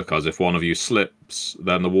 because if one of you slips,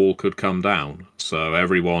 then the wall could come down. So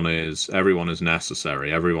everyone is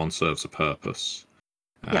necessary. Everyone serves a purpose.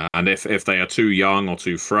 Yeah, And if they are too young or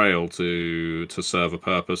too frail to serve a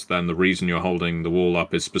purpose, then the reason you're holding the wall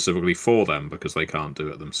up is specifically for them because they can't do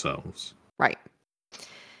it themselves. right.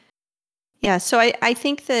 Yeah, so I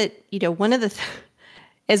think that, one of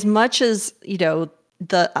as much as,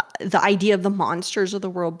 the idea of the monsters of the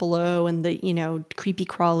world below and the, creepy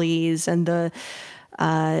crawlies and the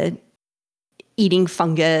uh, eating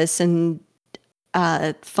fungus and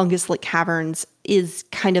fungus like caverns is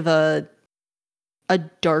kind of a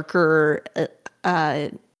darker uh,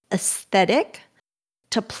 aesthetic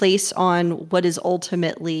to place on what is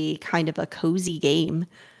ultimately kind of a cozy game.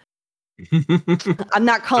 I'm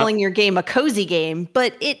not Uh, calling your game a cozy game,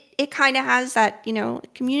 but it kind of has that,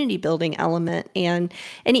 community building element. And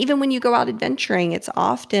even when you go out adventuring, it's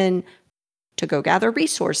often to go gather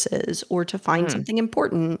resources or to find Hmm. something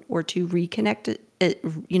important or to reestablish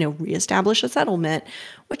a settlement,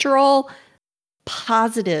 which are all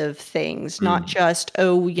positive things, not mm, just,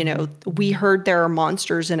 oh, we heard there are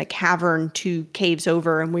monsters in a cavern 2 caves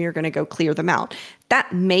over and we are going to go clear them out.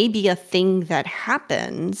 That may be a thing that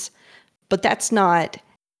happens, but that's not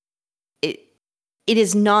it. It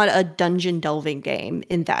is not a dungeon delving game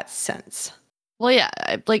in that sense. Well, yeah,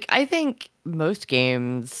 like I think most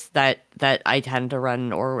games that I tend to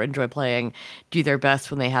run or enjoy playing do their best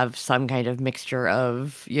when they have some kind of mixture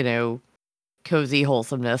of, cozy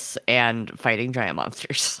wholesomeness and fighting giant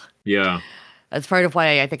monsters. yeah. That's part of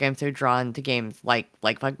why I think I'm so drawn to games like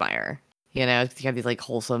Pugmire. You know, 'cause you have these like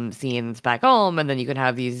wholesome scenes back home, and then you can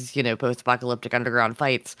have these, post-apocalyptic underground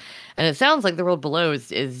fights. And it sounds like The World Below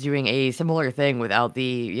is doing a similar thing without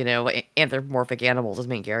the, anthropomorphic animals as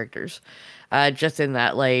main characters. Just in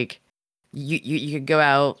that, like, you could go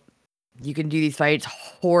out, you can do these fights,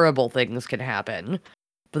 horrible things can happen,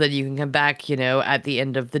 but then you can come back, at the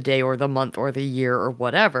end of the day or the month or the year or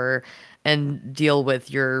whatever, and deal with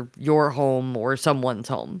your home or someone's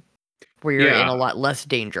home where you're in Yeah. a lot less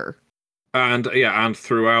danger. And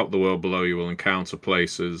throughout the world below, you will encounter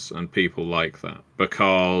places and people like that.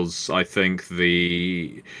 Because I think so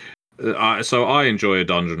I enjoy a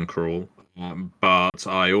dungeon crawl, but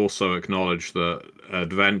I also acknowledge that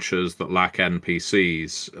adventures that lack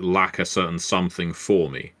NPCs lack a certain something for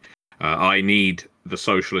me. I need the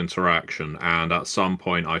social interaction, and at some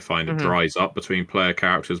point, I find it Hmm. dries up between player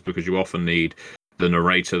characters because you often need the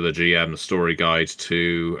narrator, the GM, the story guide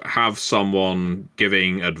to have someone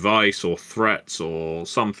giving advice or threats or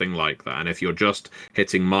something like that. And if you're just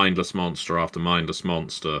hitting mindless monster after mindless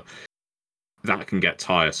monster, that can get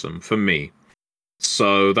tiresome for me.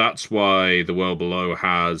 So that's why the world below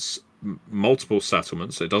has multiple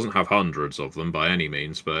settlements. It doesn't have hundreds of them by any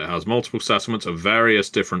means, but it has multiple settlements of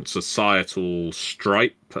various different societal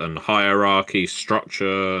stripe and hierarchy,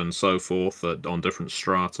 structure, and so forth on different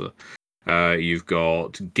strata. You've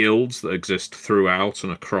got guilds that exist throughout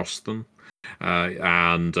and across them.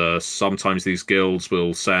 And sometimes these guilds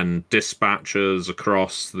will send dispatchers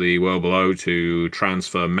across the world below to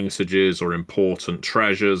transfer messages or important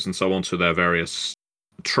treasures and so on to their various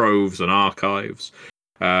troves and archives.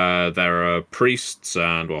 There are priests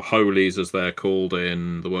or holies, as they're called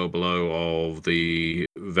in the world below, of the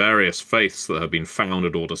various faiths that have been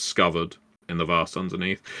founded or discovered in the vast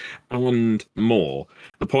underneath, and more.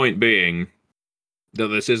 The point being that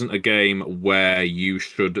this isn't a game where you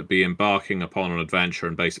should be embarking upon an adventure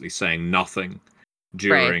and basically saying nothing Right.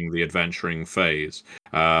 during the adventuring phase.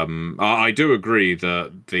 I do agree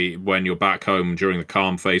that when you're back home during the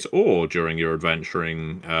calm phase or during your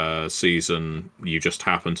adventuring season, you just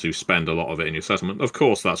happen to spend a lot of it in your settlement. Of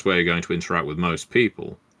course, that's where you're going to interact with most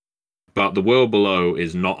people. But the world below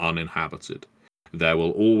is not uninhabited. There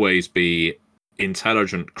will always be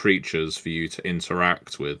intelligent creatures for you to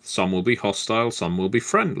interact with. Some will be hostile, some will be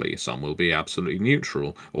friendly, some will be absolutely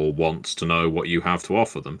neutral or want to know what you have to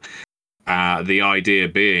offer them. The idea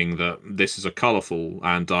being that this is a colourful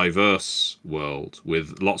and diverse world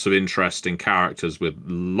with lots of interesting characters with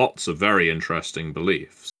lots of very interesting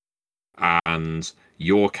beliefs. And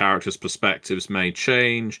your character's perspectives may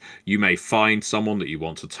change. You may find someone that you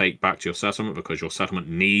want to take back to your settlement because your settlement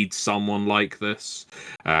needs someone like this,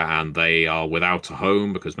 and they are without a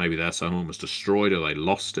home because maybe their settlement was destroyed or they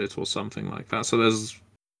lost it or something like that. So there's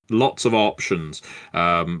lots of options,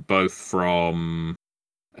 both from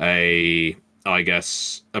I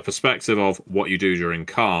guess, a perspective of what you do during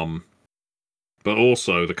calm, but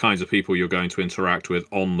also the kinds of people you're going to interact with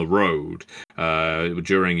on the road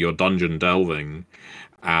during your dungeon delving.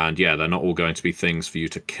 And yeah, they're not all going to be things for you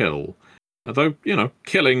to kill. Although,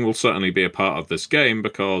 killing will certainly be a part of this game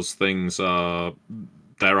because there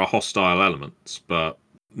are hostile elements, but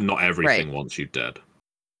not Right. everything wants you dead.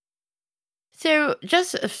 So,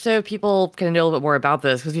 just so people can know a little bit more about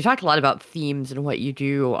this, because we talked a lot about themes and what you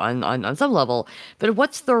do on some level, but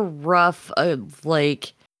what's the rough,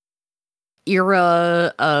 like,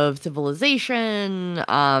 era of civilization?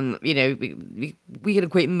 We can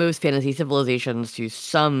equate most fantasy civilizations to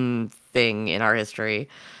something in our history.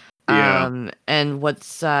 Yeah. And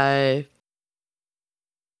what's, I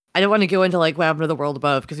don't want to go into, like, what happened to the world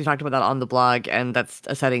above, because we talked about that on the blog, and that's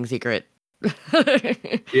a setting secret.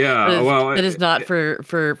 that Yeah, is well, that is not for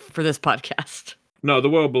this podcast. no, the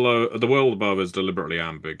world above is deliberately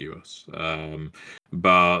ambiguous.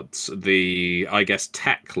 But I guess,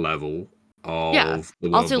 tech level Yeah. of the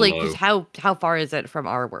world Also, like, just below, how far is it from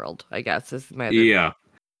our world, I guess, is my other yeah,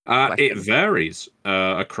 it question. varies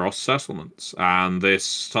across settlements, and this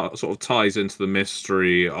sort of ties into the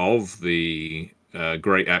mystery of the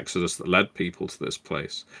great exodus that led people to this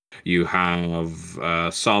place. You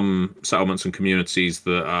have some settlements and communities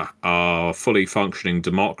that are fully functioning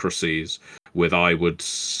democracies with, I would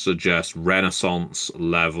suggest, Renaissance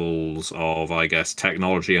levels of, I guess,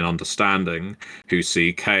 technology and understanding, who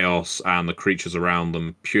see chaos and the creatures around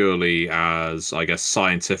them purely as, I guess,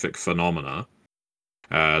 scientific phenomena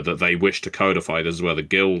that they wish to codify. This is where the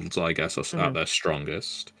guilds, I guess, are Hmm. at their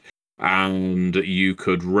strongest. And you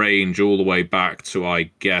could range all the way back to, I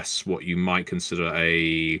guess, what you might consider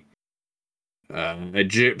a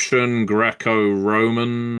Egyptian,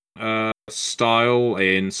 Greco-Roman style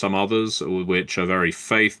in some others, which are very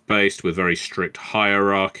faith-based with very strict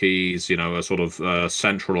hierarchies. A sort of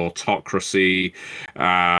central autocracy,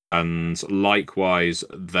 and likewise,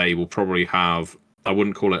 they will probably have. I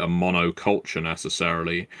wouldn't call it a monoculture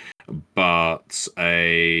necessarily, but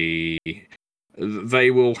they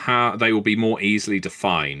will be more easily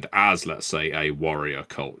defined as, let's say, a warrior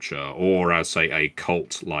culture or as, say, a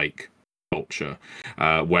cult like culture,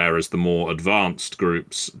 whereas the more advanced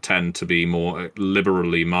groups tend to be more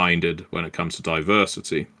liberally minded when it comes to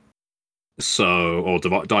diversity. or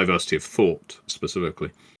diversity of thought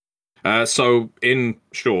specifically. So in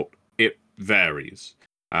short, it varies.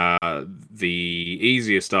 The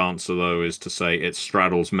easiest answer, though, is to say it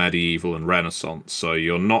straddles medieval and Renaissance. So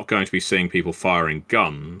you're not going to be seeing people firing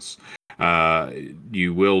guns.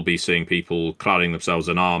 You will be seeing people cladding themselves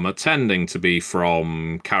in armor, tending to be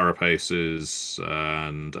from carapaces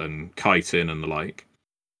and chitin and the like.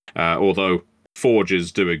 Although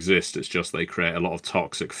forges do exist, it's just they create a lot of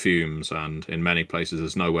toxic fumes, and in many places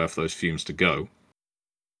there's nowhere for those fumes to go.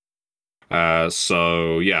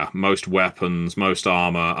 So yeah, most weapons, most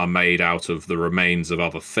armor are made out of the remains of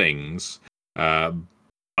other things,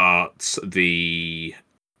 but the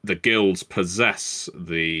guilds possess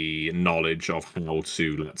the knowledge of how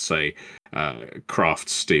to, let's say, craft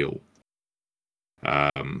steel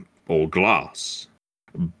or glass.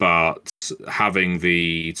 But having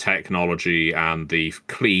the technology and the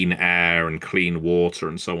clean air and clean water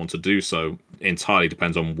and so on to do so entirely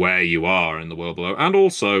depends on where you are in the world below, and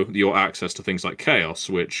also your access to things like chaos,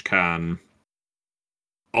 which can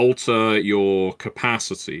alter your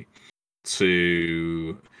capacity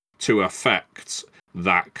to affect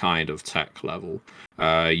that kind of tech level.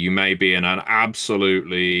 You may be in an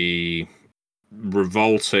absolutely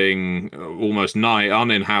revolting, almost nigh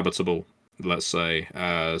uninhabitable, let's say,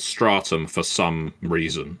 stratum for some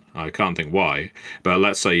reason. I can't think why, but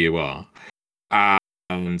let's say you are.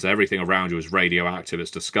 And everything around you is radioactive.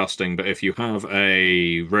 It's disgusting. But if you have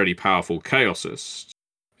a really powerful chaosist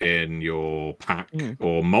in your pack,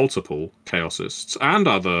 or multiple chaosists and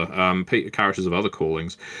other characters of other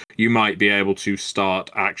callings, you might be able to start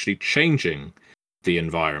actually changing the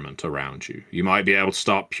environment around you. You might be able to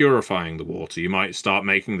start purifying the water. You might start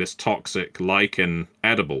making this toxic lichen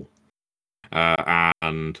edible,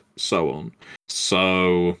 and so on.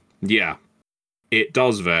 So yeah, it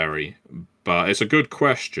does vary, but it's a good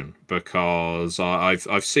question because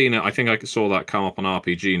I've seen it. I think I saw that come up on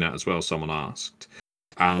RPGNet as well. Someone asked,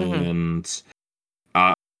 and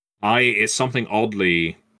it's something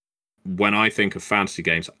oddly. When I think of fantasy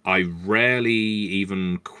games, I rarely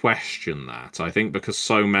even question that. I think because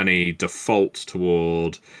so many default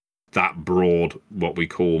toward that broad, what we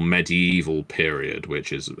call medieval period,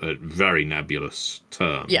 which is a very nebulous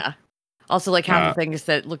term. Yeah. Also, like, half the things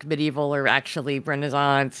that look medieval are actually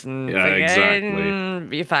Renaissance, and yeah, like, exactly.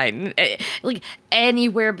 Be fine. Like,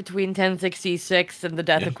 anywhere between 1066 and the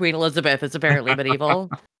death of Queen Elizabeth is apparently medieval.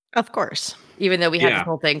 Of course. Even though we had this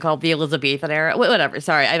whole thing called the Elizabethan era. Whatever.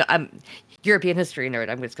 Sorry, I'm European history nerd.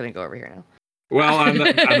 I'm just going to go over here now. Well, and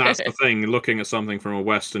that's the thing. Looking at something from a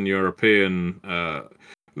Western European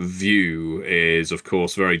view is, of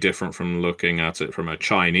course, very different from looking at it from a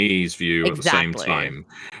Chinese view at the same time,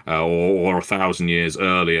 or 1,000 years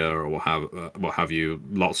earlier, or what have you.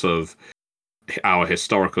 Lots of our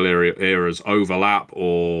historical eras overlap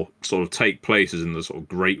or sort of take places in the sort of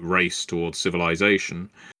great race towards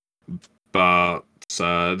civilization. But that's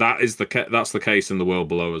the case in the world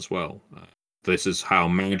below as well. This is how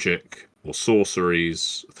magic or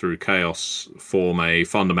sorceries through chaos form a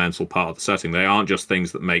fundamental part of the setting. They aren't just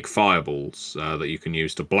things that make fireballs that you can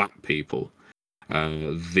use to black people.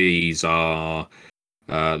 These are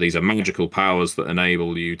magical powers that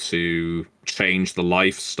enable you to change the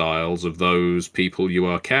lifestyles of those people you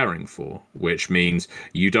are caring for, which means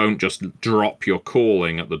you don't just drop your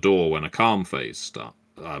calling at the door when a calm phase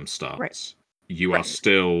starts. Right. You are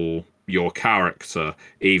still your character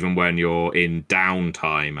even when you're in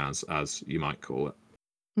downtime, as you might call it.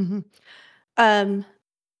 Mm-hmm. I'm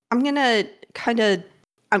gonna kind of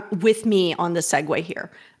with me on the segue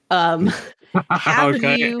here. Have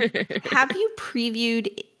you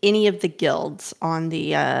previewed any of the guilds on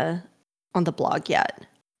the blog yet?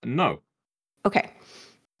 No. Okay.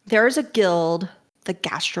 There is a guild, the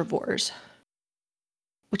Gastrovores,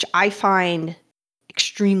 which I find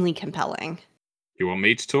extremely compelling. You want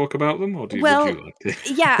me to talk about them, or would you like to?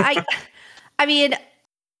 Yeah, I mean,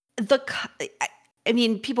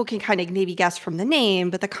 people can kind of maybe guess from the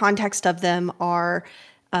name, but the context of them are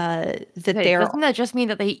that they're. Doesn't that just mean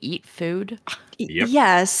that they eat food? Yep.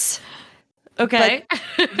 Yes. Okay.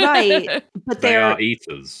 Right. But they are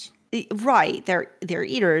eaters. Right. They're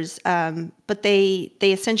eaters. But they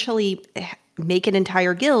essentially make an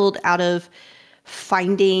entire guild out of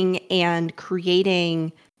finding and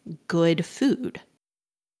creating good food.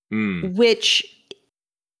 Which,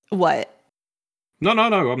 what? No,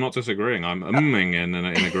 I'm not disagreeing. I'm umming in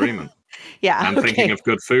agreement. Yeah, I'm thinking of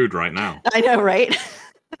good food right now. I know, right?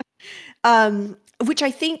 Which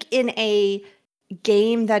I think in a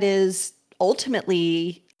game that is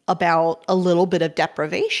ultimately about a little bit of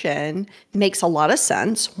deprivation makes a lot of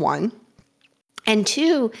sense, one. And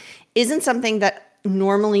two, isn't something that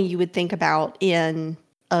normally you would think about in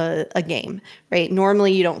a game, right?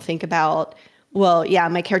 Normally you don't think about, well, yeah,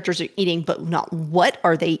 my characters are eating, but not what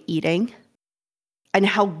are they eating and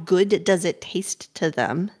how good does it taste to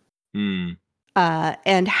them? Hmm.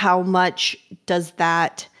 And how much does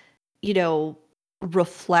that,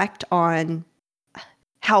 reflect on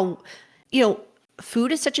how, you know,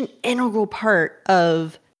 food is such an integral part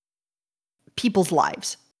of people's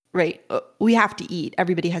lives, right? We have to eat.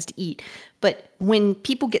 Everybody has to eat. But when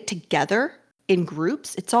people get together in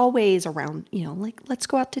groups, it's always around, like, let's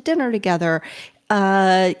go out to dinner together.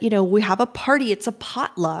 We have a party. It's a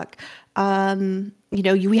potluck.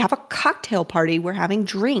 We have a cocktail party. We're having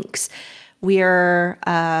drinks. We have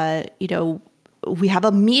a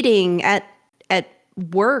meeting at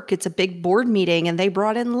work. It's a big board meeting and they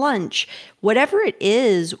brought in lunch. Whatever it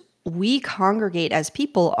is, we congregate as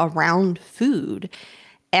people around food.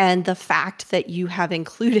 And the fact that you have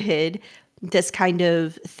included this kind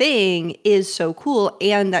of thing is so cool.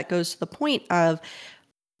 And that goes to the point of,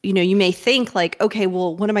 you may think like, okay,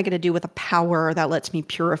 well, what am I going to do with a power that lets me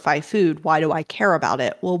purify food? Why do I care about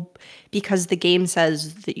it? Well, because the game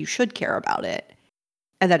says that you should care about it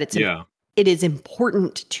and that it is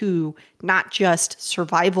important to not just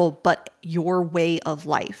survival, but your way of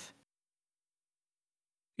life.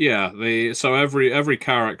 Yeah, so every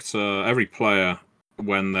character, every player,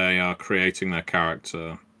 when they are creating their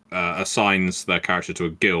character, assigns their character to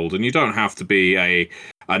a guild, and you don't have to be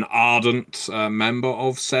an ardent member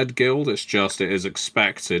of said guild. It is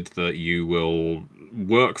expected that you will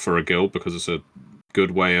work for a guild because it's a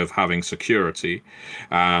good way of having security,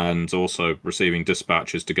 and also receiving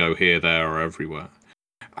dispatches to go here, there, or everywhere.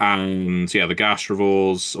 And yeah, the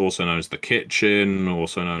gastrovores, also known as the kitchen,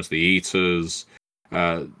 also known as the eaters.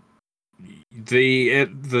 Uh,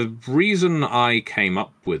 the reason I came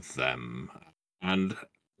up with them, and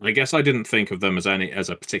I guess I didn't think of them as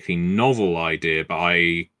a particularly novel idea, but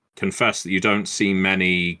I confess that you don't see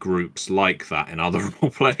many groups like that in other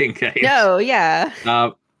role-playing games. No, yeah.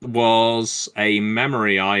 Was a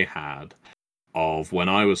memory I had of when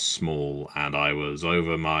I was small and I was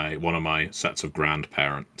over one of my sets of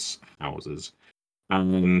grandparents' houses,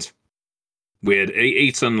 and we had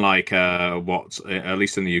eaten like what, at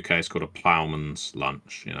least in the UK, is called a ploughman's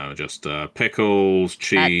lunch. Just pickles,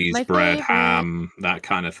 cheese, my bread, favorite. ham, that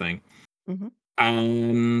kind of thing. Mm-hmm.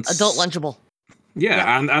 And Adult Lunchable.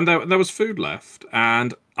 yeah, and there was food left,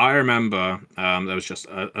 and I remember there was just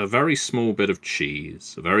a very small bit of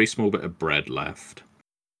cheese, a very small bit of bread left.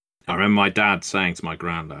 I remember my dad saying to my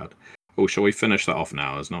granddad, "Oh, shall we finish that off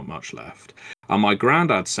now? There's not much left." And my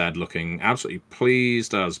granddad said, looking absolutely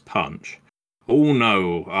pleased as punch, "Oh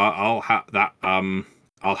no, I'll have that.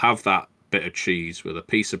 I'll have that bit of cheese with a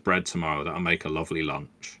piece of bread tomorrow. That'll make a lovely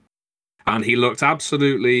lunch." And he looked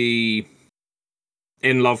absolutely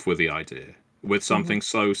in love with the idea, with something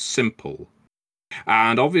so simple.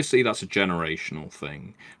 And obviously that's a generational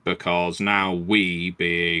thing, because now we,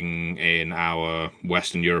 being in our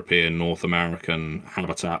Western European, North American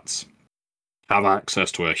habitats, have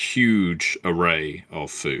access to a huge array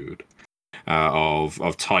of food,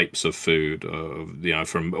 of types of food,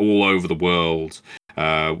 from all over the world.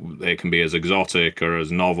 It can be as exotic or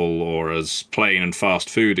as novel or as plain and fast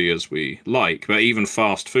foody as we like. But even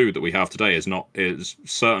fast food that we have today is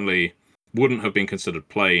certainly wouldn't have been considered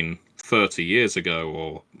plain 30 years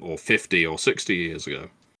ago or 50 or 60 years ago.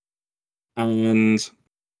 And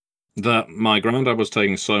that my granddad was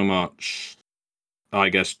taking so much, I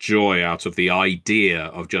guess, joy out of the idea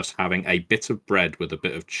of just having a bit of bread with a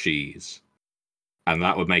bit of cheese, and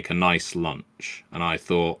that would make a nice lunch. And I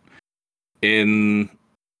thought, in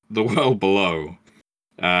the world below,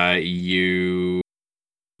 you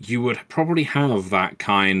would probably have that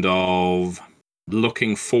kind of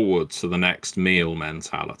looking forward to the next meal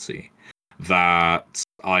mentality. That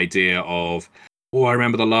idea of, oh, I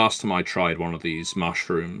remember the last time I tried one of these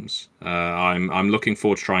mushrooms. I'm looking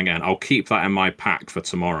forward to trying again. I'll keep that in my pack for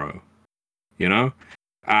tomorrow.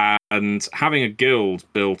 And having a guild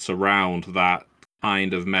built around that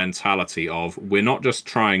kind of mentality of, we're not just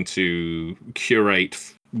trying to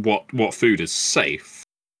curate what food is safe,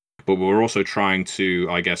 but we're also trying to,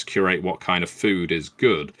 I guess, curate what kind of food is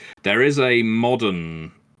good. There is a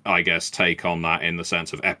modern, I guess, take on that, in the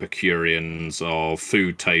sense of Epicureans, of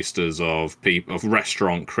food tasters, of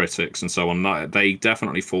restaurant critics, and so on. They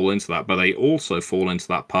definitely fall into that, but they also fall into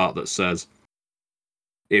that part that says,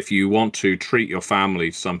 if you want to treat your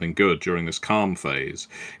family to something good during this calm phase,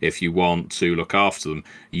 if you want to look after them,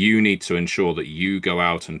 you need to ensure that you go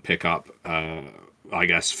out and pick up I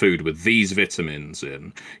guess, food with these vitamins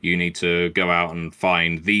in. You need to go out and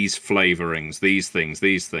find these flavorings,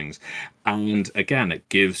 these things. And again, it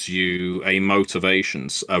gives you a motivation,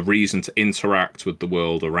 a reason to interact with the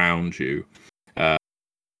world around you.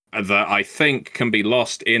 That I think can be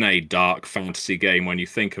lost in a dark fantasy game. When you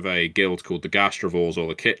think of a guild called the Gastrovores or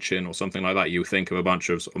the Kitchen or something like that, you think of a bunch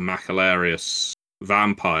of, sort of machilarious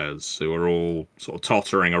vampires who are all sort of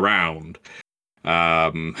tottering around,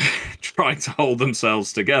 trying to hold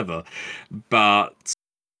themselves together. But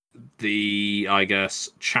the, I guess,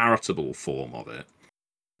 charitable form of it,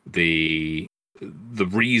 the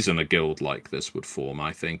reason a guild like this would form,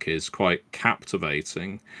 I think, is quite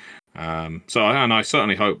captivating. So, and I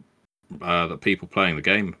certainly hope that people playing the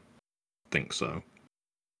game think so.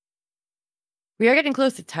 We are getting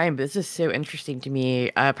close to time, but this is so interesting to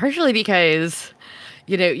me, partially because,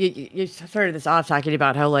 you started this off talking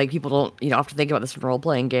about how, like, people don't, often think about this in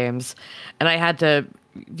role-playing games, and I had to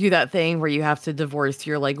do that thing where you have to divorce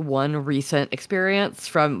your, like, one recent experience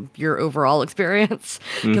from your overall experience,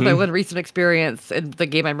 because my one recent experience in the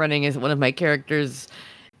game I'm running is one of my characters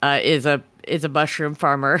is a mushroom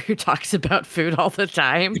farmer who talks about food all the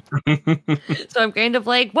time. So I'm kind of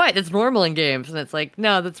like, what? It's normal in games, and it's like,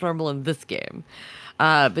 no, that's normal in this game.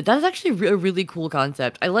 But that's actually a really cool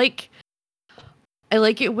concept. I like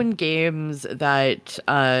it when games that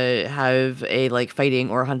have a like fighting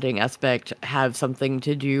or hunting aspect have something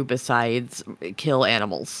to do besides kill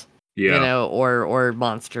animals, or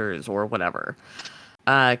monsters or whatever.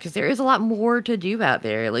 Because there is a lot more to do out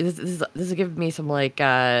there. Like this is giving me some like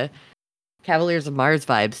Cavaliers of Mars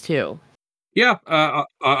vibes too. Yeah,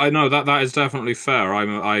 I know that is definitely fair.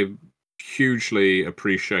 I hugely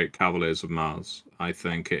appreciate Cavaliers of Mars. I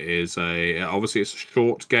think it is obviously it's a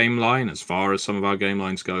short game line as far as some of our game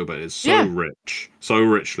lines go, but it's so rich, so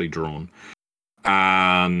richly drawn,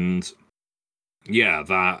 and yeah,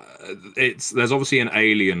 there's obviously an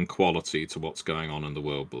alien quality to what's going on in the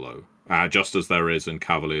world below. Just as there is in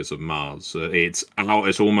Cavaliers of Mars. It's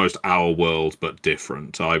almost our world, but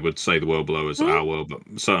different. I would say the world below is our world, but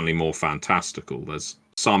certainly more fantastical. There's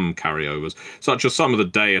some carryovers, such as some of the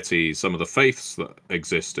deities, some of the faiths that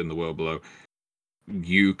exist in the world below.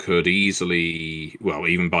 You could easily, well,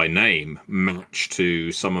 even by name, match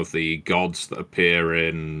to some of the gods that appear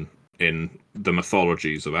in the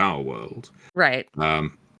mythologies of our world. Right.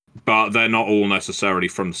 But they're not all necessarily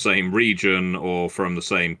from the same region or from the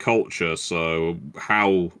same culture, so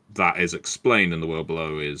how that is explained in the world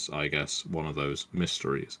below is, I guess, one of those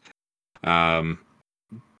mysteries. But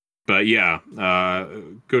yeah,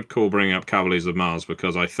 good call bringing up Cavaliers of Mars,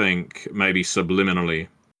 because I think maybe subliminally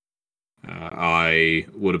I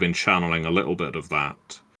would have been channeling a little bit of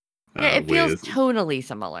that. Yeah, it feels tonally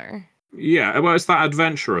similar. Yeah, well, it's that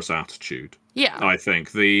adventurous attitude. Yeah. I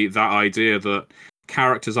think that idea that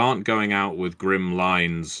characters aren't going out with grim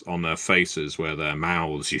lines on their faces where their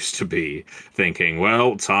mouths used to be, thinking,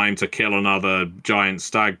 well, time to kill another giant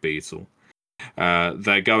stag beetle.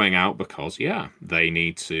 They're going out because, they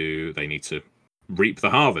need to reap the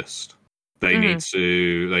harvest. They need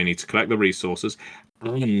to collect the resources,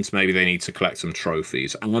 and maybe they need to collect some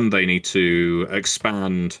trophies, and they need to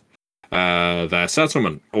expand their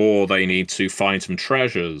settlement, or they need to find some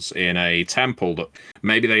treasures in a temple that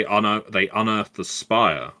maybe they unearthed the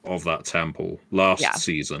spire of that temple last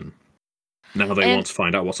season. Now they want to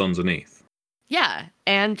find out what's underneath. Yeah,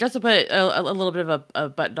 and just to put a little bit of a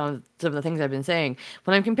button on some of the things I've been saying,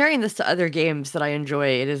 when I'm comparing this to other games that I enjoy,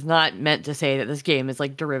 it is not meant to say that this game is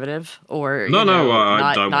like derivative or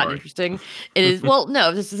not interesting. It is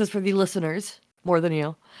no, this is for the listeners more than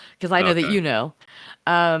you, because I know that you know.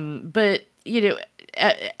 But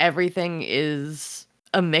everything is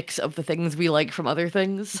a mix of the things we like from other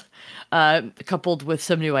things, coupled with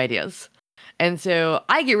some new ideas. And so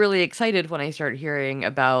I get really excited when I start hearing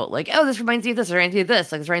about, like, oh, this reminds me of this, or reminds me of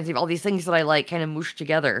this, like, this reminds me of all these things that I like kind of mooshed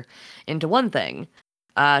together into one thing,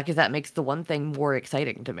 because that makes the one thing more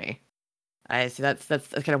exciting to me. So that's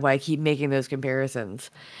kind of why I keep making those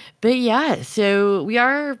comparisons. But yeah, so we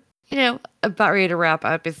are, about ready to wrap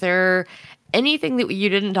up. Is there anything that you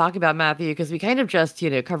didn't talk about, Matthew? Because we kind of just,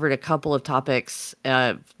 covered a couple of topics,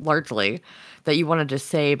 largely, that you wanted to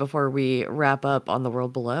say before we wrap up on the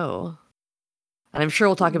world below. And I'm sure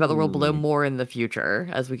we'll talk about the world below more in the future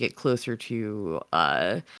as we get closer to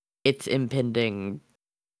its impending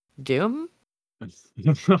doom.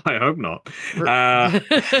 I hope not.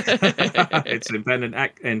 It's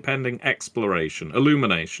impending exploration,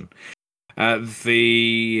 illumination.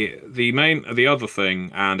 The other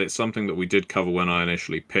thing, and it's something that we did cover when I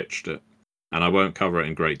initially pitched it, and I won't cover it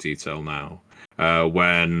in great detail now.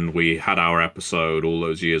 When we had our episode all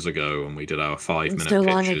those years ago, and we did our 5-minute So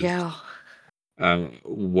long pitches, ago.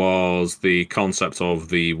 was the concept of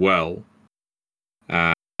the well.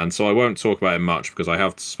 And so I won't talk about it much because I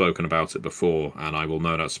have spoken about it before, and I will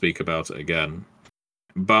no doubt speak about it again.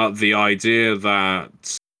 But the idea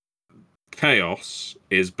that chaos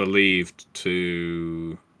is believed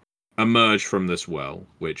to emerge from this well,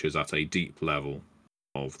 which is at a deep level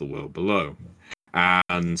of the world below.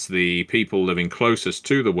 And the people living closest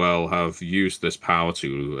to the well have used this power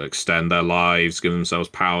to extend their lives, give themselves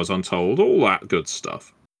powers untold, all that good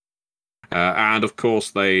stuff. And of course,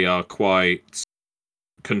 they are quite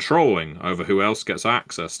controlling over who else gets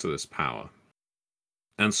access to this power.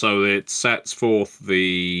 And so it sets forth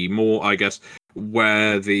the more, I guess,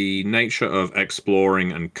 where the nature of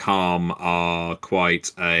exploring and calm are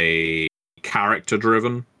quite a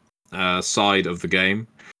character-driven side of the game.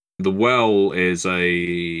 The well is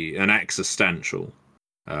an existential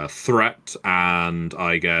threat and,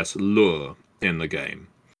 I guess, lure in the game.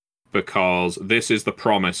 Because this is the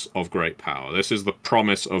promise of great power. This is the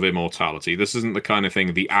promise of immortality. This isn't the kind of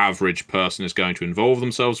thing the average person is going to involve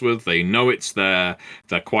themselves with. They know it's there.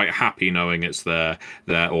 They're quite happy knowing it's there,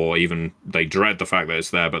 or even they dread the fact that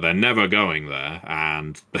it's there, but they're never going there,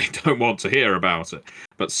 and they don't want to hear about it.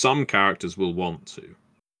 But some characters will want to.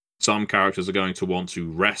 Some characters are going to want to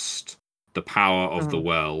wrest the power of the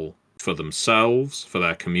well for themselves, for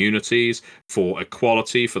their communities, for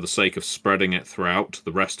equality, for the sake of spreading it throughout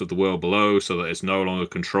the rest of the world below so that it's no longer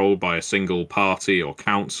controlled by a single party or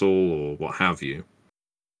council or what have you.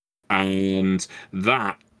 And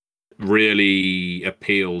that really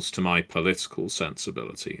appeals to my political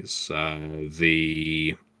sensibilities.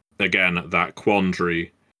 Again, that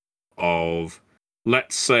quandary of,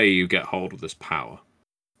 let's say you get hold of this power.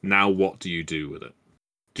 Now what do you do with it?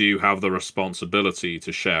 Do you have the responsibility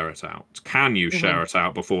to share it out? Can you share it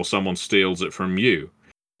out before someone steals it from you?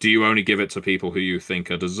 Do you only give it to people who you think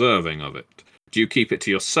are deserving of it? Do you keep it to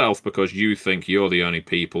yourself because you think you're the only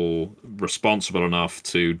people responsible enough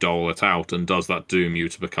to dole it out? And does that doom you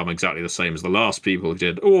to become exactly the same as the last people who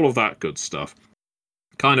did? All of that good stuff.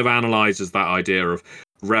 Kind of analyzes that idea of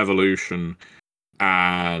revolution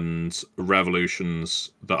and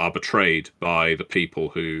revolutions that are betrayed by the people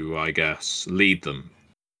who, I guess, lead them.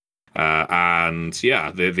 And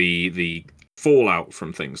yeah, the fallout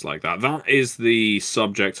from things like that. That is the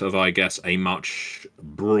subject of, I guess, a much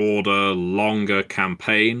broader, longer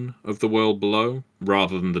campaign of the world below,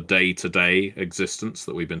 rather than the day-to-day existence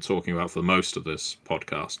that we've been talking about for most of this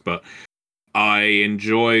podcast. But I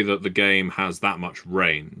enjoy that the game has that much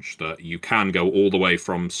range, that you can go all the way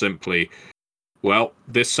from simply, well,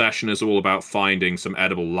 this session is all about finding some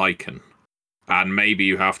edible lichen. And maybe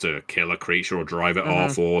you have to kill a creature or drive it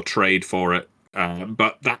off or trade for it.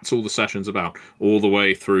 But that's all the session's about. All the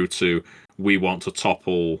way through to, we want to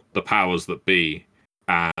topple the powers that be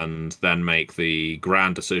and then make the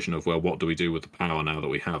grand decision of, well, what do we do with the power now that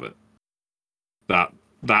we have it?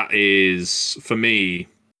 That is, for me,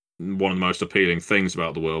 one of the most appealing things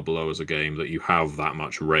about the world below as a game, that you have that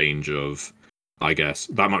much range of, I guess,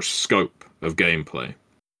 that much scope of gameplay.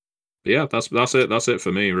 But yeah, that's it. That's it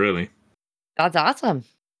for me, really. That's awesome.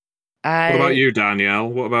 What about you, Danielle?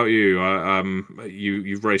 What about you?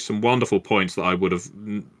 You've raised some wonderful points that I would have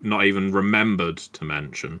not even remembered to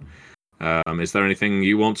mention. Is there anything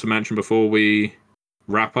you want to mention before we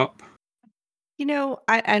wrap up? You know,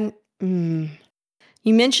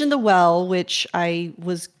 you mentioned the well, which I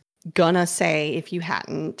was gonna say if you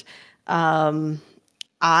hadn't. I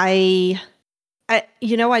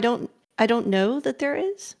don't know that there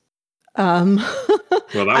is.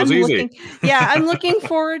 Well, that was easy. I'm looking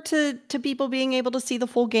forward to people being able to see the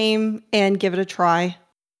full game and give it a try.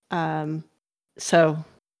 So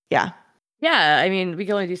yeah. Yeah, I mean, we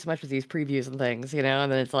can only do so much with these previews and things, and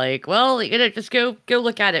then it's like, well, just go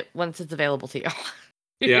look at it once it's available to you.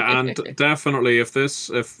 Yeah, and definitely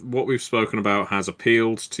if what we've spoken about has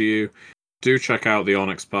appealed to you, do check out the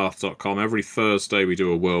onyxpath.com. Every Thursday we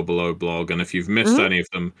do a World Below blog, and if you've missed any of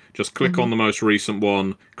them, just click on the most recent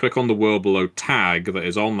one, click on the World Below tag that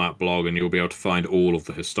is on that blog, and you'll be able to find all of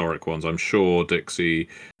the historic ones. I'm sure Dixie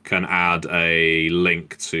can add a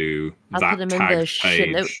link to that tag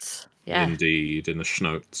page. Notes. Yeah. Indeed, in the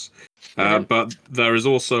schnotes. But there is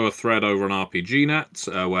also a thread over on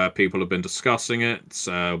RPGNet where people have been discussing it.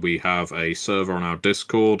 We have a server on our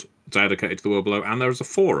Discord dedicated to the World Below, and there's a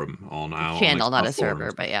forum on our channel, not a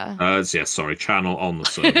server, but yeah. Channel on the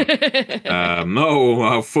server. No,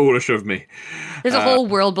 how foolish of me. There's a whole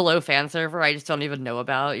World Below fan server I just don't even know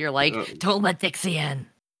about. You're like, don't let Dixie in.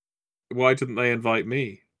 Why didn't they invite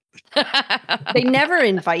me? They never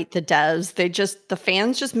invite the devs. The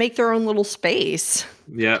fans just make their own little space.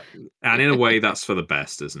 Yeah, and in a way, that's for the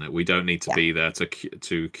best, isn't it? We don't need to Yeah. be there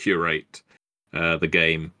to curate the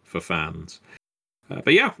game for fans.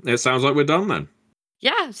 But yeah, it sounds like we're done then.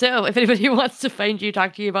 Yeah, so if anybody wants to find you,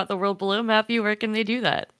 talk to you about the world below, Matthew, where can they do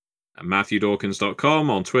that? At MatthewDawkins.com,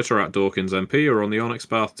 on Twitter at DawkinsMP, or on the Onyx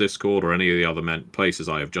Path Discord, or any of the other places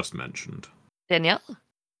I have just mentioned. Danielle?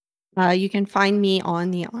 You can find me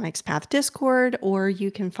on the Onyx Path Discord, or you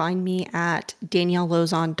can find me at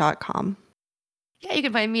daniellelozon.com. Yeah, you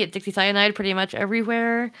can find me at Dixie Cyanide pretty much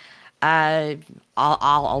everywhere. I'll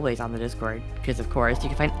always on the Discord, because of course you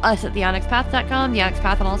can find us at theonyxpath.com, the Onyx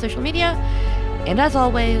Path on all social media. And as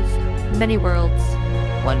always, many worlds,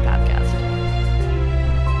 one Pathcast.